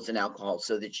on pills and alcohol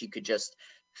so that she could just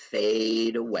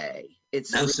fade away.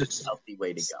 It's a really healthy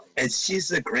way to go. And she's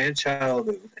the grandchild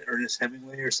of Ernest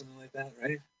Hemingway or something like that,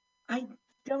 right? I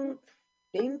don't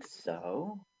think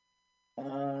so.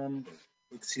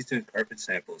 She's doing carpet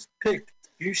samples. Pick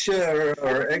fuchsia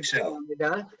or eggshell.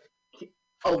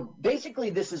 Oh, basically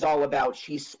this is all about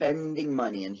she's spending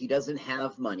money and he doesn't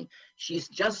have money. She's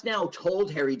just now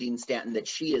told Harry Dean Stanton that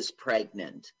she is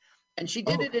pregnant. And she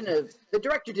did it in the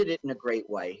director did it in a great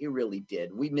way. He really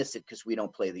did. We miss it because we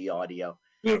don't play the audio.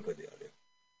 We don't play the audio.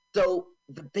 So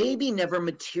the baby never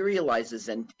materializes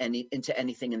into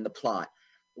anything in the plot.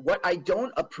 What I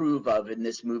don't approve of in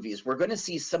this movie is we're going to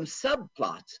see some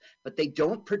subplots, but they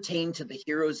don't pertain to the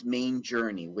hero's main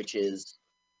journey, which is...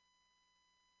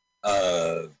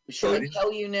 Should I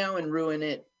tell you now and ruin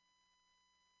it?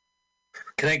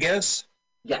 Can I guess?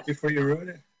 Yes. Before you ruin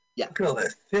it? Yeah. Look at all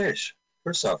that fish.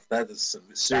 First off, that is some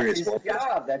serious That's his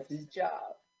job. That's his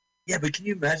job. Yeah, but can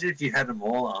you imagine if you had them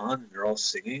all on and they're all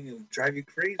singing? It would drive you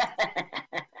crazy.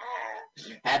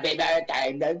 Happy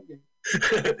birthday.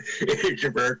 It's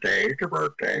your birthday. It's your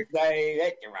birthday.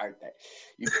 It's your birthday.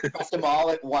 You press them all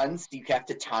at once. You have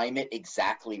to time it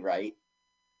exactly right.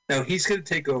 No, he's going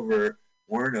to take over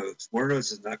Warnos.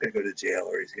 Warnos is not going to go to jail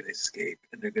or he's going to escape.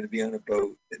 And they're going to be on a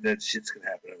boat. And then shit's going to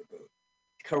happen on a boat.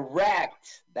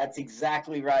 Correct. That's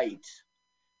exactly right.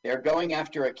 They're going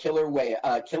after a killer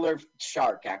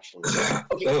shark, actually.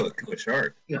 Okay. Oh, a killer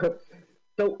shark.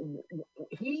 So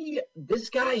this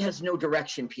guy has no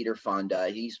direction, Peter Fonda.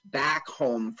 He's back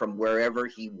home from wherever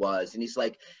he was, and he's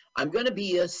like, I'm going to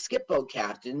be a skip boat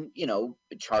captain,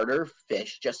 charter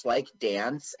fish, just like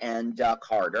Dance and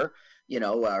Carter,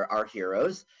 our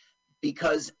heroes,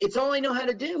 because it's all I know how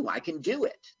to do. I can do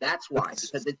it. That's why,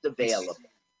 because it's available.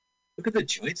 Look at the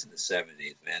joints in the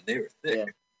 70s, man. They were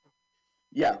thick.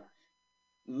 Yeah.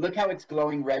 Look how it's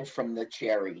glowing red from the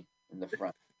cherry in the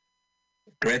front.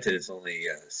 Granted, it's only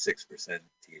 6%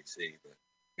 THC, but,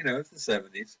 it's the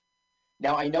 70s.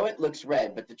 Now, I know it looks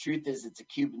red, but the truth is it's a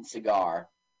Cuban cigar.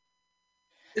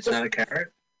 It's not a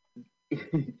carrot?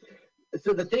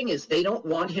 So the thing is, they don't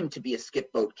want him to be a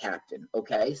skip boat captain,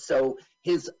 okay? So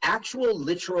his actual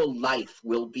literal life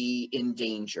will be in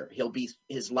danger.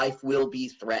 His life will be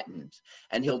threatened,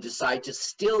 and he'll decide to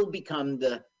still become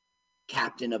the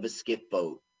captain of a skip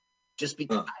boat. Just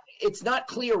because it's not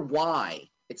clear why.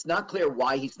 It's not clear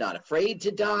why he's not afraid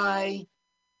to die.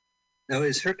 No,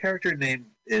 her character name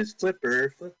is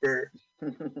Flipper.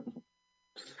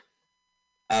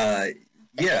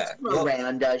 Yeah.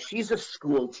 Miranda, she's a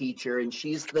school teacher, and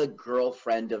she's the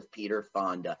girlfriend of Peter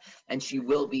Fonda, and she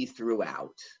will be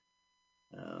throughout.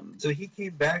 So he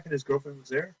came back and his girlfriend was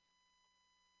there?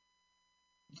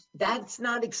 That's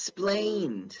not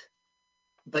explained.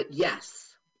 But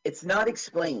yes, it's not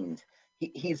explained.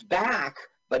 He's back,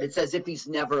 but it's as if he's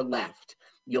never left.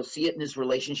 You'll see it in his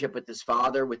relationship with his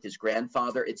father, with his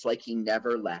grandfather. It's like he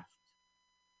never left.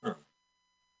 Huh.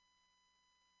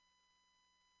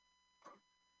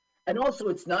 And also,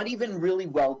 it's not even really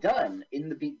well done. In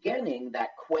the beginning, that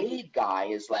Quaid guy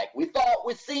is like, we thought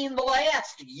we'd seen the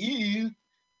last of you.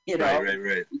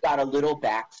 Right. We got a little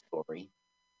backstory.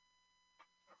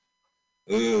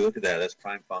 Ooh, look at that. That's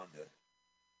prime Fonda.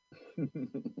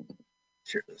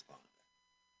 Shirtless Fonda.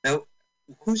 Now,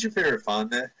 who's your favorite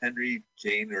Fonda? Henry,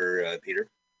 Jane, or Peter?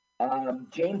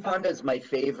 Jane Fonda is my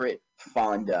favorite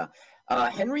Fonda.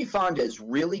 Henry Fonda is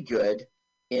really good,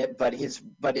 but it's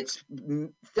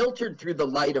filtered through the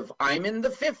light of I'm in the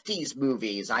 50s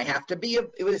movies. I have to be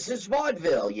it was his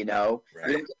vaudeville, Right.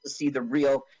 We don't get to see the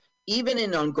real.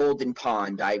 Even on Golden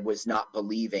Pond, I was not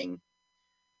believing,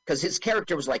 because his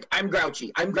character was like, I'm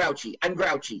grouchy.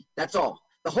 That's all.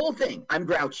 The whole thing, I'm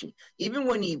grouchy. Even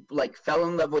when he fell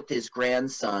in love with his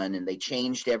grandson and they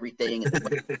changed everything and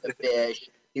went to the fish,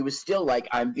 he was still like,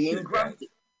 I'm being grumpy.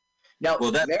 Now,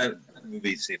 that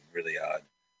movie seemed really odd.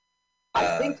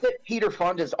 I think that Peter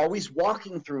Fonda is always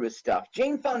walking through his stuff.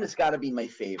 Jane Fonda's got to be my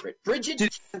favorite. Bridget.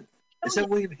 Is that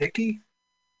William Hickey?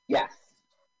 Yes.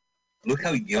 Look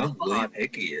how young William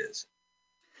Hickey is.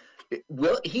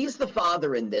 Well, he's the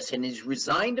father in this, and he's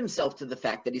resigned himself to the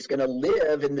fact that he's going to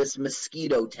live in this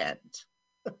mosquito tent.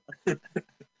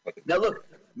 Now, look,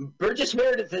 Burgess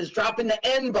Meredith is dropping the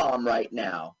N-bomb right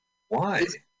now. Why?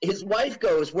 His wife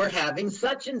goes, we're having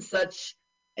such and such,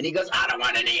 and he goes, I don't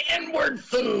want any N-word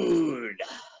food.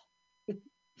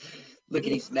 Look, and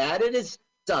he's mad at his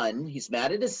son. He's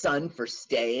mad at his son for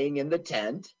staying in the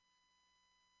tent.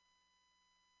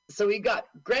 So we got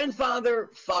grandfather,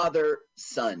 father,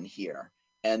 son here,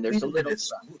 and there's a little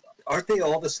son. Aren't they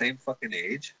all the same fucking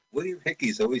age? William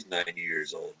Hickey's always 90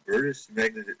 years old. Meredith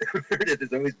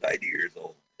is always 90 years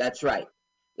old. That's right.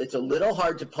 It's a little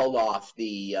hard to pull off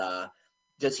the.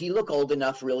 Does he look old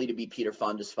enough really to be Peter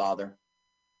Fonda's father?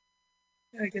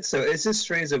 Yeah, I guess so. It's just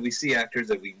strange that we see actors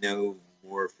that we know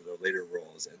more for the later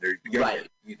roles, and they're younger, right,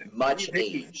 much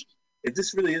aged. If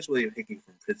this really is William Hickey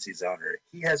from Prince's Honor,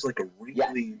 he has a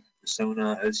wrinkly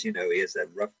persona, as you know, he has that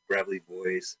rough, gravelly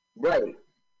voice. Right.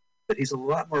 But he's a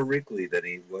lot more wrinkly than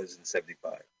he was in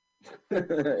 75.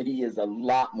 He is a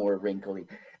lot more wrinkly.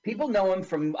 People know him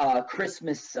from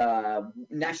Christmas,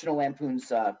 National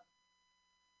Lampoon's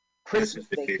Christmas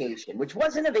Vacation, which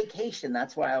wasn't a vacation.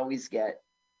 That's why I always get.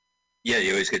 Yeah,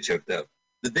 you always get choked up.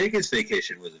 The Vegas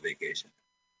Vacation was a vacation.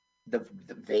 The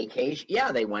vacation?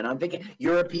 Yeah, they went on vacation.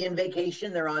 European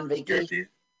vacation, they're on vacation. European.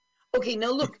 Okay,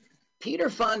 now look, Peter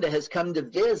Fonda has come to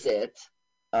visit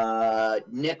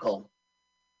Nickel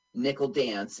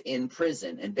Dance in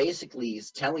prison, and basically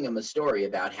he's telling him a story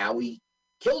about how he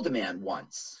killed a man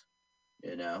once,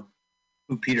 you know.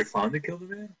 Who, Peter Fonda killed a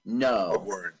man? No. Or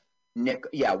Warren?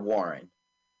 Warren.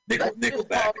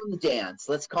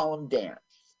 Let's call him Dance.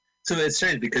 So it's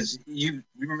strange because you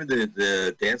remember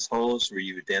the dance halls where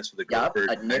you would dance with a girlfriend.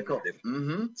 Yep, a nickel.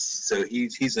 Mm-hmm. So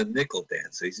he's a nickel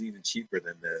dance. So he's even cheaper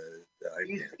than the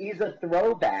he's a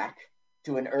throwback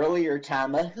to an earlier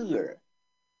time of here.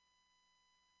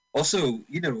 Also,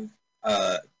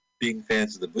 being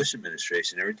fans of the Bush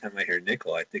administration, every time I hear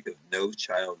nickel, I think of No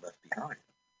Child Left Behind,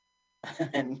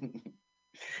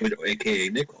 aka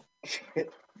Nickel.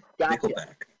 Gotcha.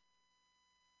 Nickelback.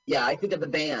 Yeah, I think of the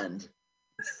band.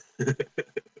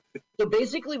 So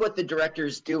basically what the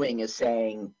director's doing is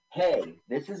saying, hey,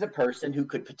 this is a person who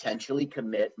could potentially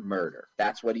commit murder.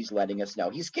 That's what he's letting us know.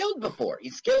 He's killed before.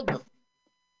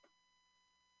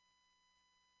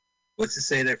 What's it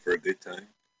say there for a good time?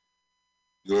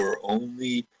 You're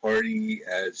only party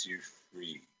as you're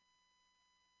free.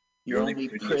 You're only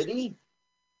pretty?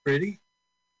 Pretty?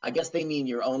 I guess they mean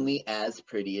you're only as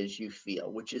pretty as you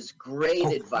feel, which is great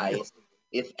advice.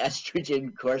 If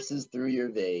estrogen courses through your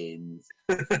veins.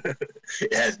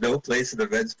 It has no place in a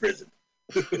men's prison.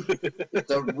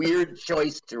 It's a weird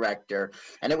choice, director.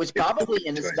 And it was probably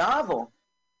in his novel.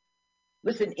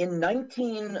 Listen, in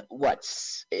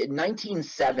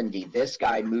 1970, this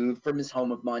guy moved from his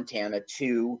home of Montana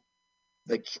to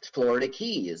the Florida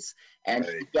Keys. And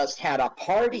he just had a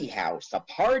party house.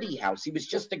 He was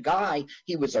just a guy.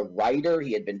 He was a writer.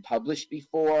 He had been published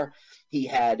before. He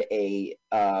had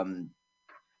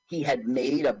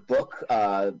made a book.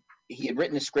 He had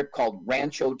written a script called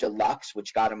Rancho Deluxe,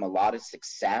 which got him a lot of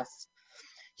success.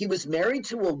 He was married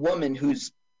to a woman who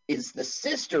is the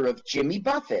sister of Jimmy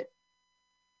Buffett.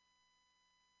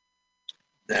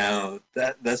 Now,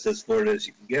 that's as Florida as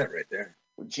you can get right there.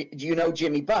 Do you know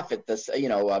Jimmy Buffett?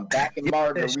 Back in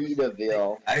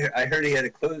Margaritaville. I heard he had to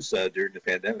close during the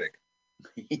pandemic.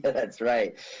 Yeah, that's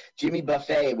right. Jimmy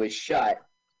Buffet was shut,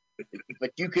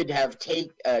 but you could have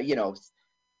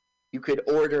you could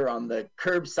order on the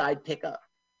curbside pickup.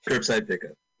 Which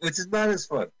is not as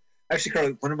fun. Actually,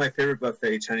 Carl, one of my favorite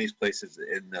buffet Chinese places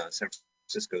in San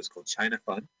Francisco is called China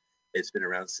Fun. It's been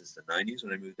around since the 90s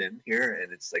when I moved in here,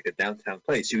 and it's like a downtown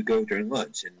place. You would go during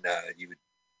lunch, and you would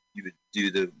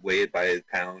do the weigh it by a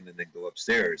pound and then go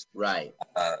upstairs. Right.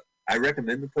 I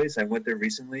recommend the place. I went there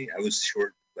recently. I was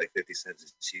short like 50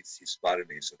 cents. She spotted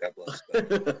me, so God bless. But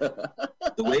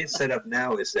the way it's set up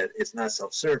now is that it's not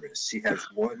self-service. She has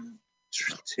one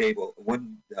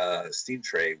steam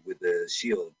tray with a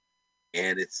shield,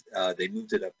 and it's they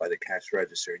moved it up by the cash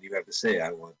register, and you have to say,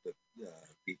 I want the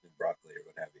beef and broccoli or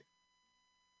what have you.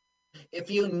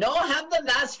 If you no have the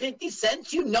last 50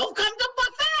 cents, you no come to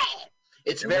buffet.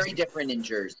 It's very different in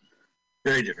Jersey.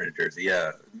 Very different in Jersey,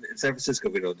 yeah. In San Francisco,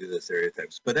 we don't do the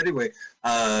stereotypes. But anyway,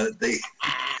 it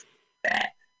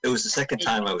was the second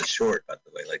time I was short, by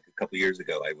the way. Like a couple years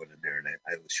ago, I went in there and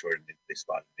I was short and they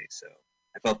spotted me, so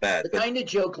I felt bad. The kind of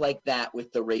joke like that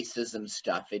with the racism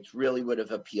stuff, it really would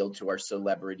have appealed to our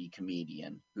celebrity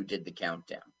comedian who did the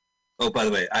countdown. Oh, by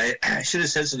the way, I should have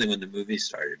said something when the movie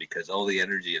started because all the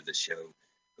energy of the show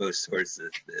goes towards the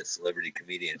celebrity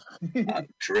comedian.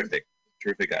 Terrific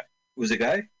guy. Was it a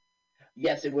guy?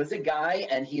 Yes, it was a guy,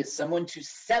 and he is someone to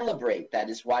celebrate. That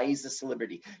is why he's a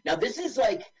celebrity. Now, this is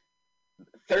like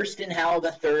Thurston Howell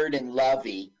III and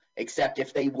Lovey, except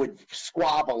if they would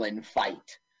squabble and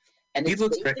fight. And he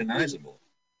looks recognizable.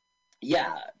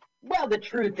 Yeah. Well, the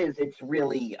truth is it's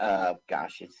really,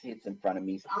 it's in front of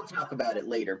me. So I'll talk about it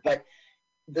later. But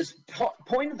the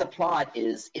point of the plot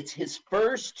is it's his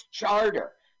first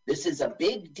charter. This is a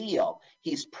big deal.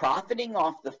 He's profiting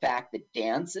off the fact that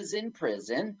Dance is in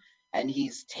prison, and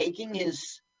he's taking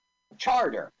his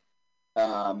charter.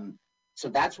 So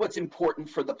that's what's important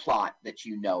for the plot that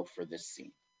you know for this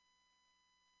scene.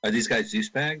 Are these guys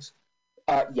douchebags?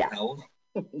 Yeah. Howell?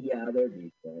 Yeah, they're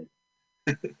douchebags.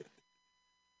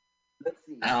 Let's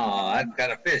see. Oh, I've got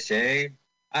a fish, eh?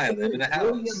 I live in a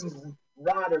house. William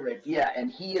Roderick, yeah,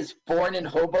 and he is born in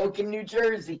Hoboken, New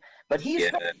Jersey. But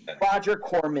he's Roger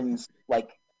Corman's,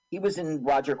 he was in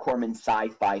Roger Corman's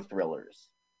sci-fi thrillers.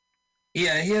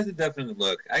 Yeah, he has a definite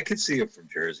look. I could see him from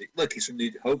Jersey. Look, he's from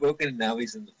Hoboken, and now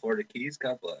he's in the Florida Keys.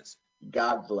 God bless.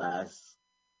 God bless.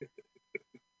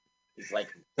 He's like,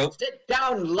 sit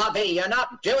down, Lovey. You're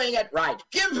not doing it right.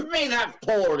 Give me that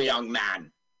pole, young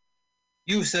man.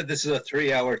 You said this is a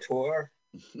 3-hour tour?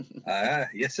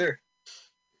 Yes, sir.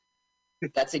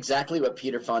 That's exactly what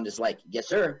Peter Fonda's like. Yes,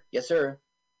 sir. Yes, sir.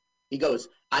 He goes,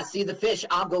 I see the fish.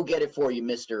 I'll go get it for you,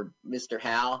 Mr.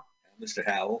 Hal. Mr.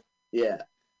 Howell. Yeah.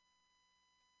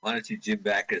 Why don't you Jim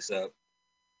back us up?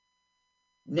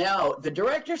 Now, the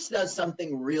director does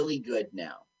something really good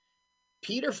now.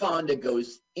 Peter Fonda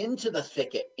goes into the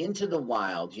thicket, into the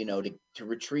wild, you know, to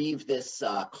retrieve this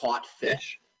caught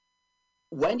fish.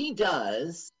 When he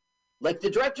does, like the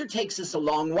director takes us a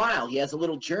long while. He has a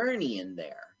little journey in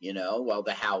there, you know, while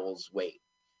the howls wait.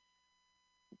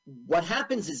 What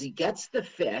happens is he gets the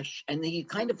fish and he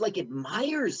kind of like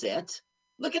admires it.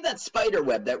 Look at that spider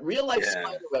web, that real life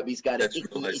spider web he's got. That's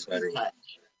real life spider web.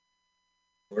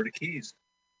 Florida Keys.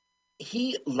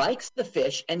 He likes the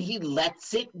fish and he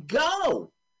lets it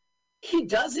go. He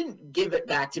doesn't give it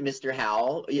back to Mr.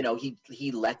 Howell. You know,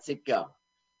 he lets it go.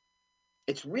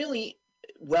 It's really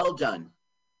well done.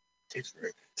 Takes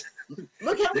forever.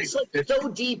 Look how it's like so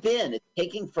deep in. It's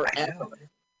taking forever.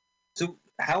 So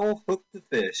Howell hooked the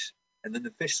fish, and then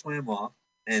the fish swam off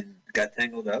and got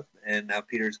tangled up, and now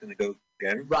Peter's going to go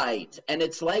get him. Right, and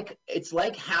it's like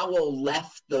Howell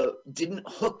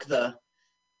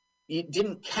he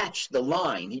didn't catch the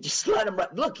line. He just let him run.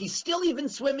 Look, he's still even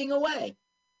swimming away.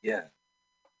 Yeah.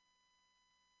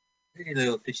 Hey,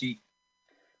 little fishy.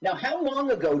 Now, how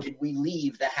long ago did we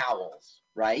leave the Howells,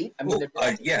 right? I mean, they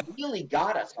really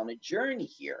got us on a journey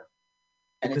here.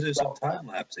 And because there's some time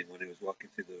lapsing when he was walking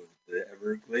through the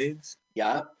Everglades.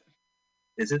 Yeah.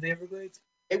 Is it the Everglades?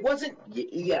 It wasn't,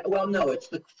 yeah, well, no, it's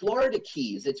the Florida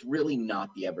Keys. It's really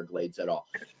not the Everglades at all.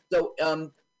 So,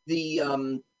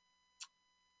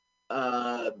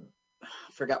 I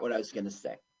forgot what I was going to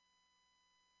say.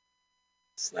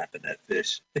 Slapping that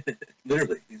fish.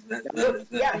 Literally.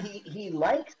 He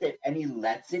likes it and he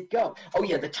lets it go. Oh,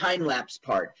 yeah, the time lapse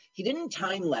part. He didn't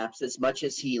time lapse as much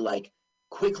as he, like,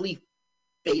 quickly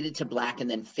faded to black and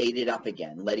then faded up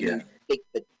again, letting you think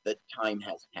that the time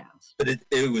has passed. But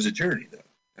it was a journey, though.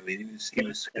 I mean, he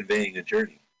was conveying a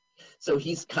journey. So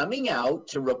he's coming out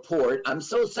to report, I'm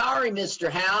so sorry, Mr.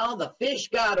 Howell. The fish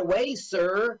got away,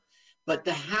 sir, but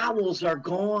the Howells are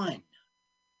gone.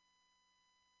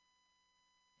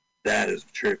 That is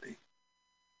trippy.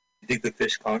 You think the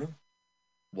fish caught him?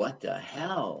 What the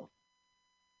hell?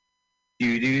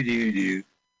 Do.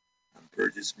 I'm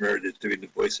Burgess Meredith doing the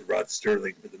voice of Rod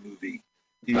Sterling for the movie.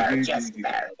 Burgess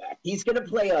Meredith. He's going to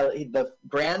play the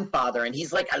grandfather, and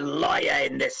he's like a lawyer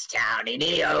in this town, and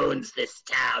he owns this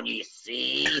town, you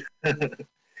see.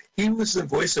 He was the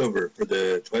voiceover for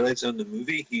the Twilight Zone, the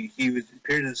movie. He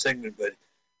appeared in the segment, but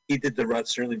he did the Rod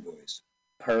Sterling voice.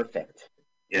 Perfect.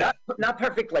 Yeah. Not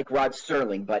perfect like Rod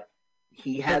Sterling, but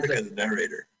he has perfect as a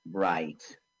narrator. Right.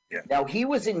 Yeah. Now, he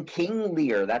was in King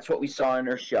Lear. That's what we saw in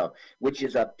our show, which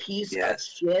is a piece of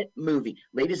shit movie.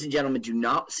 Ladies and gentlemen, do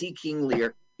not see King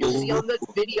Lear. You'll see on the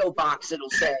video box, it'll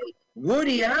say,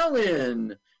 Woody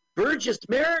Allen, Burgess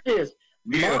Meredith,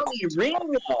 Molly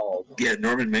Ringwald. Yeah,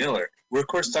 Norman Mailer. We're, of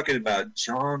course, talking about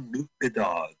Jean-Luc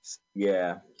Godard's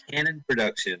Canon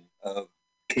production of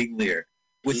King Lear.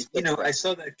 Which, you know, I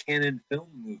saw that Canon film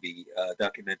movie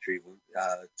documentary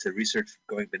to research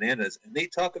Going Bananas, and they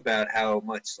talk about how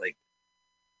much, like,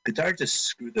 Godard just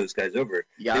screwed those guys over.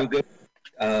 Yeah. They would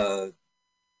go,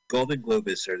 Golden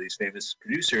Globus are these famous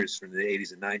producers from the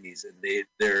 80s and 90s, and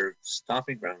their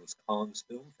stomping ground was Collins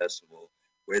Film Festival,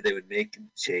 where they would make and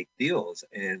shake deals.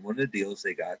 And one of the deals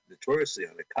they got notoriously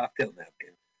on a cocktail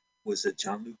napkin was that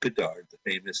Jean-Luc Godard, the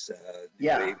famous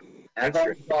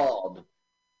avant-garde,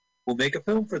 will make a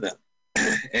film for them.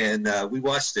 And we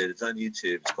watched it. It's on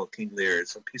YouTube. It's called King Lear.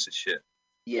 It's some piece of shit.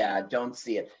 Yeah, don't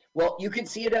see it. Well, you can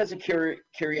see it as a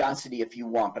curiosity if you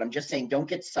want, but I'm just saying don't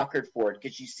get suckered for it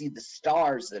because you see the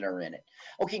stars that are in it.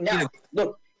 Okay, now,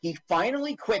 look, he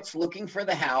finally quits looking for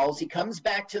the Howells. He comes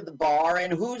back to the bar,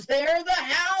 and who's there? The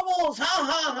Howells! Ha,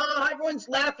 ha, ha! Everyone's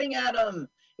laughing at him.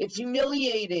 It's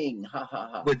humiliating. Ha, ha,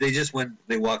 ha. But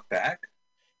they walked back?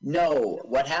 No,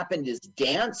 what happened is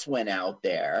Dance went out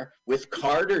there with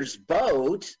Carter's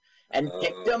boat and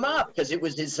picked him up because it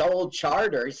was his old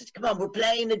charter. He says, come on, we're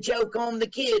playing a joke on the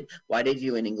kid. Why did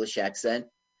you do an English accent?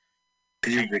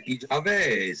 Because you're Ricky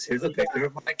Gervais. Here's a picture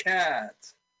of my cat.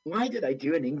 Why did I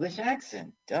do an English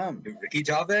accent? Dumb. You're Ricky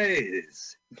Gervais.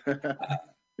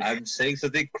 I'm saying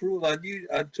something cruel on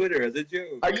Twitter as a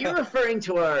joke. Are you referring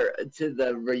to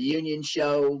the reunion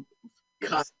show?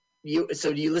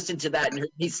 So do you listen to that and heard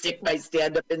me stick my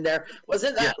stand-up in there?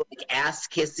 Wasn't that like ass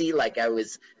kissy? Like I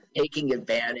was taking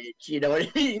advantage. You know what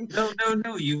I mean? No.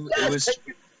 It was.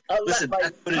 Listen,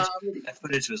 that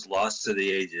footage was lost to the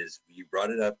ages. You brought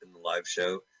it up in the live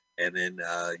show, and then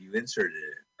you inserted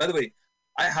it. By the way,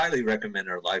 I highly recommend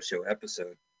our live show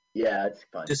episode. Yeah, it's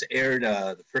fun. Just aired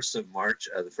the 1st of March,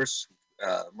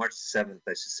 March 7th,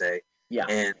 I should say. Yeah.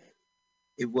 And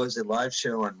it was a live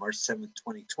show on March 7th,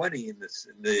 2020 in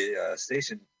the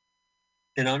station.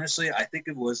 And honestly, I think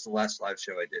it was the last live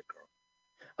show I did, Carl.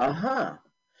 Uh-huh.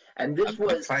 And this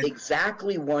was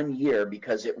exactly 1 year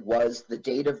because it was the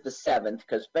date of the 7th,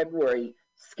 because February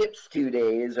skips 2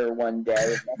 days or 1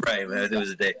 day. Right, it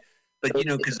was a day. But, you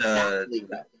know, because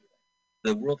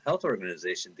the World Health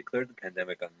Organization declared the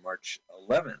pandemic on March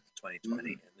 11th,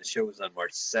 2020, and the show was on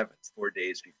March 7th, 4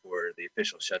 days before the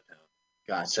official shutdown.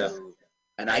 Gotcha. So,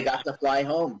 and I got to fly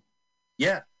home.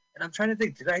 Yeah. And I'm trying to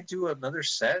think, did I do another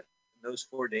set in those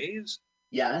 4 days?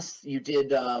 Yes, you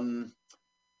did.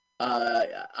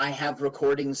 I have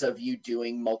recordings of you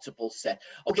doing multiple sets.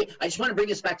 Okay, I just want to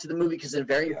bring us back to the movie because a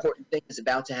very important thing is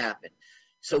about to happen.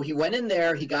 So he went in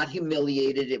there, he got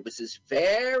humiliated. It was his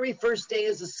very first day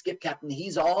as a skip captain.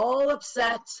 He's all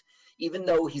upset, even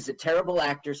though he's a terrible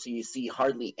actor, so you see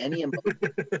hardly any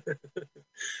emotion.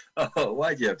 Oh,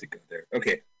 why'd you have to go there?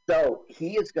 Okay. So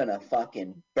he is going to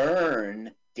fucking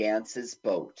burn Dance's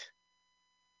boat.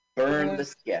 Burn the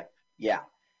skip. Yeah.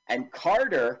 And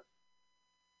Carter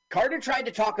tried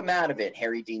to talk him out of it,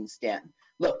 Harry Dean Stanton.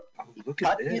 Look, he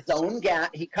cut his own gas.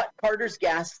 He cut Carter's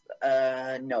gas.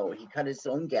 He cut his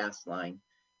own gas line.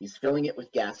 He's filling it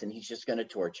with gas, and he's just going to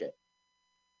torch it.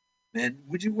 Man,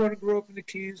 would you want to grow up in the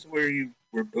Keys where you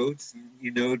were boats,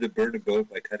 to burn a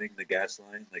boat by cutting the gas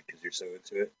line, like, because you're so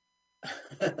into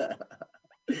it?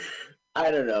 I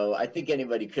don't know. I think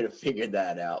anybody could have figured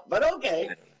that out, but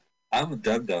okay. I'm a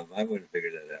dum-dum. I wouldn't have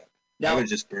figured that out. I would have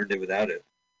just burned it without it.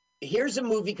 Here's a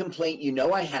movie complaint. You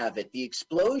know I have it. The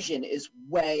explosion is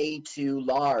way too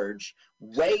large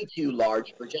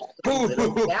for just a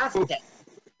little gas tank.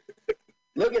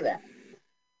 Look at that.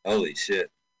 Holy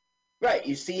shit. Right.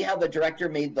 You see how the director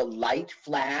made the light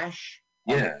flash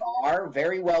on the bar?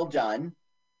 Very well done.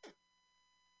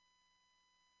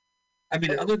 I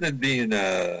mean, other than being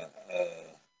now,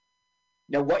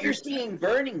 what you're seeing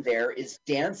burning there is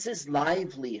Dance's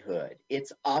livelihood.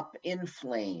 It's up in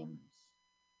flames.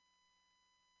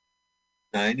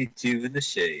 92 in the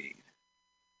shade.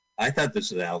 I thought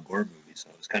this was an Al Gore movie, so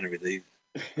I was kind of relieved.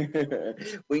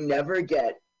 We never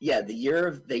get, the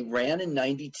year they ran in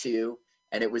 92,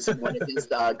 and it was one of his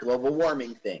global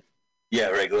warming thing. Yeah,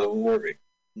 right, global warming.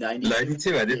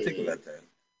 92, I didn't think about that.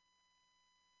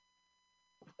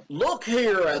 Look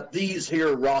here at these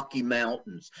here Rocky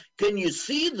Mountains. Can you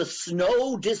see the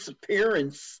snow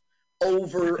disappearance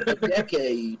over a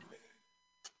decade?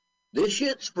 This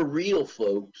shit's for real,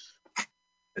 folks.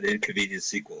 An inconvenient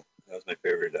sequel. That was my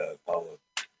favorite Apollo.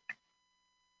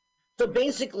 So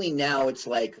basically now it's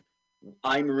like,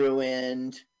 I'm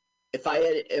ruined. If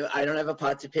I don't have a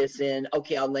pot to piss in,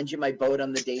 okay, I'll lend you my boat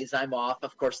on the days I'm off.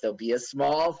 Of course, there'll be a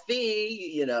small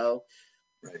fee, Right.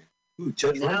 Ooh,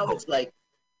 Judge now Reinhold. it's like,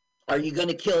 are you going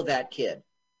to kill that kid?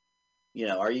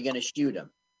 Are you going to shoot him?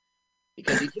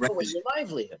 Because he took away your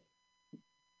livelihood.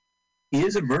 He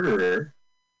is a murderer.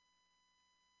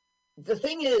 The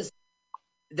thing is,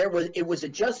 it was a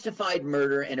justified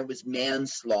murder and it was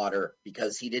manslaughter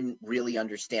because he didn't really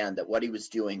understand that what he was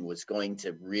doing was going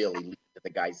to really lead to the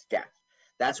guy's death.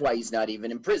 That's why he's not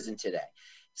even in prison today.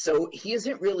 So he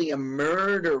isn't really a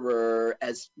murderer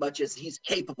as much as he's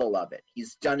capable of it.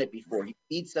 He's done it before. He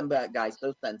beats some guy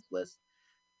so senseless.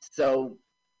 So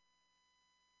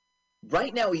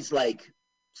right now he's like,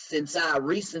 since I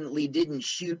recently didn't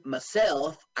shoot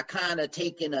myself, I kind of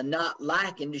taken a not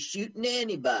liking to shooting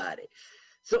anybody.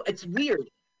 So it's weird.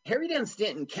 Harry Dean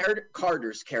Stanton,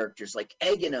 Carter's characters, like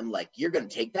egging him, like, you're going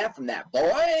to take that from that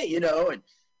boy, and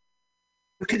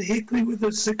look at Hickley with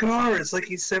a cigar. It's like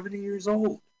he's 70 years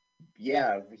old.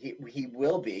 Yeah, he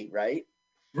will be, right?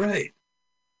 Right.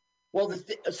 Well,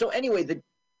 so anyway,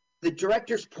 the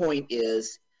director's point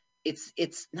is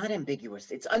it's not ambiguous.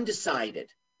 It's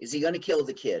undecided. Is he going to kill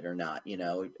the kid or not?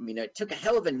 I mean, it took a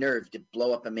hell of a nerve to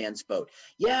blow up a man's boat.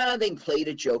 Yeah, they played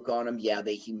a joke on him. Yeah,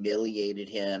 they humiliated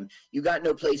him. You got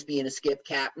no place being a skip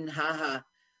captain, haha.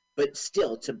 But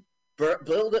still, to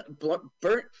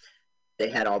burn. They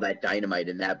had all that dynamite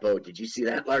in that boat. Did you see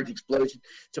that large explosion?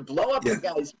 To blow up the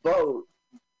guy's boat,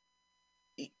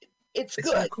 it's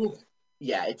good. Not cool.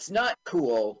 Yeah, it's not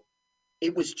cool.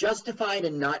 It was justified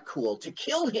and not cool. To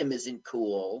kill him isn't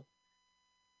cool.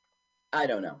 I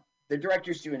don't know. The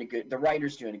writer's doing a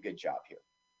good job here.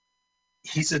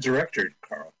 He's a director,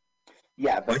 Carl.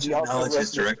 Yeah, but he also acknowledge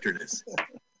his directorness.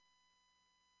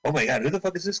 Oh my God, who the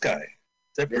fuck is this guy?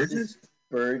 Is that This Burgess? is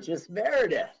Burgess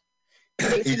Meredith.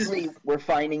 Basically, we're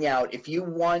finding out if you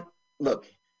want, look,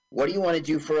 what do you want to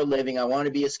do for a living? I want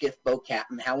to be a skiff boat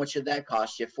captain. How much did that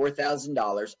cost you?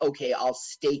 $4,000. Okay, I'll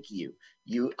stake you.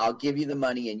 I'll give you the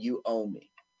money and you owe me.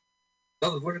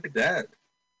 Oh, what a dad.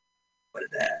 What a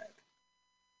dad.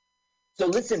 So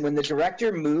listen, when the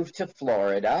director moved to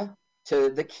Florida, to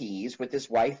the Keys with his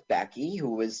wife Becky,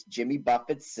 who was Jimmy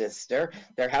Buffett's sister,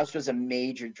 their house was a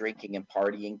major drinking and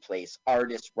partying place.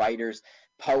 Artists, writers,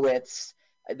 poets.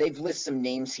 They've listed some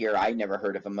names here. I never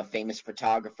heard of them. A famous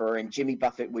photographer, and Jimmy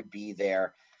Buffett would be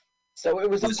there. So it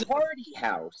was a party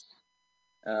house.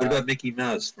 What about Mickey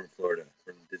Mouse from Florida,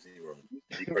 from Disney World?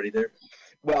 Did he party there?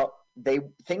 Well,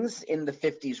 things in the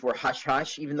 50s were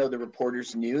hush-hush, even though the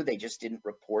reporters knew. They just didn't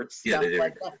report stuff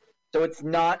like that. So it's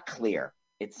not clear.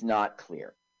 It's not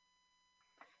clear.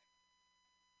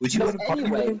 Would you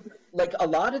anyway, like a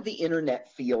lot of the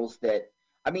internet feels that,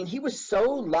 I mean, he was so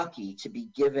lucky to be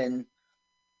given,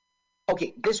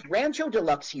 okay, this Rancho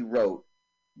Deluxe he wrote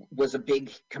was a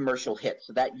big commercial hit.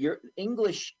 So that your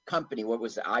English company, what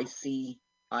was it, ITC?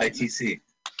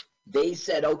 They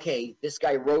said, okay, this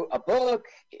guy wrote a book,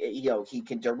 you know, he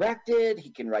can direct it,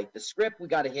 he can write the script, we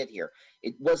got a hit here.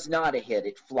 It was not a hit,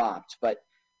 it flopped, but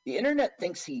the internet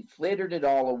thinks he flittered it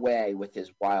all away with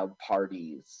his wild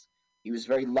parties. He was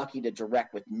very lucky to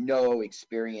direct with no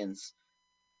experience.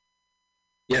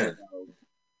 Yeah.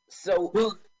 So,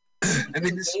 well, I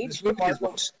mean, this movie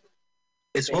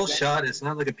it's well shot. It's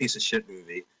not like a piece of shit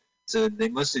movie. So they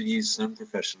must have used some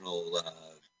professional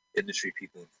industry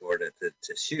people in Florida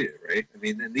to shoot it, right? I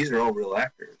mean, and these are all real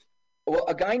actors. Well,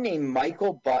 a guy named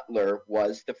Michael Butler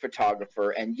was the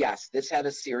photographer, and yes, this had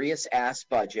a serious ass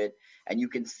budget, and you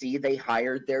can see they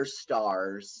hired their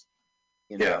stars.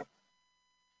 You know.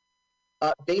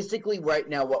 Yeah. Basically, right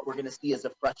now, what we're going to see is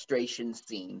a frustration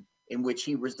scene in which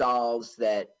he resolves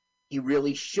that he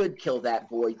really should kill that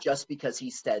boy just because he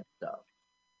said so.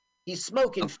 He's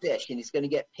smoking fish, and he's going to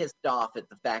get pissed off at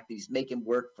the fact that he's making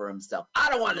work for himself. I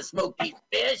don't want to smoke these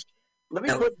fish. Let me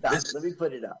put it up. Let me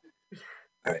put it up.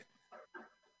 All right.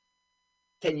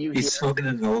 Can you He's smoking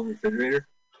in an old refrigerator?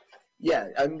 Yeah,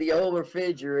 I'm the old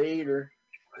refrigerator.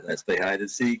 Let's play hide and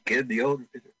seek in the old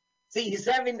refrigerator. See, he's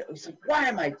like, why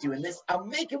am I doing this? I'm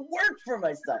making work for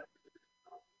myself.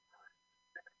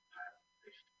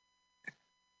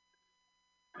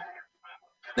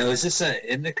 Now, is this an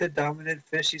indica-dominant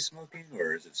fish he's smoking,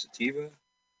 or is it sativa?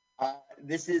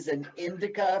 This is an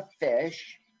indica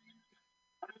fish.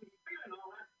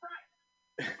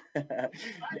 Let's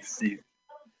see.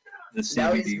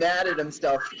 Now he's mad at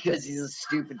himself because he's a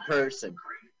stupid person.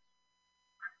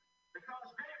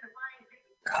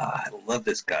 God, I love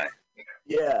this guy.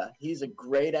 Yeah, he's a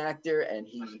great actor, and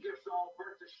he's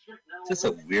just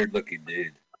a weird-looking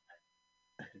dude.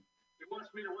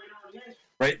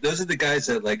 Right, those are the guys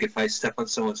that, like, if I step on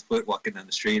someone's foot walking down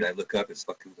the street, I look up, it's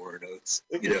fucking Warren Oates.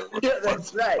 You know? Yeah,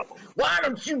 that's right. Why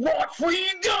don't you walk where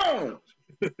you go?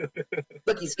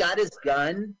 Look, he's got his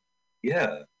gun.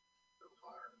 Yeah.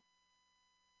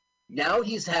 Now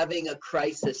he's having a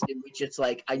crisis in which it's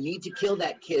like, I need to kill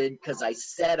that kid because I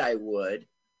said I would.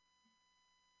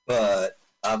 But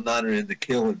I'm not in the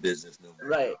killing business no more.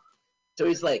 Right. So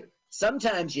he's like, sometimes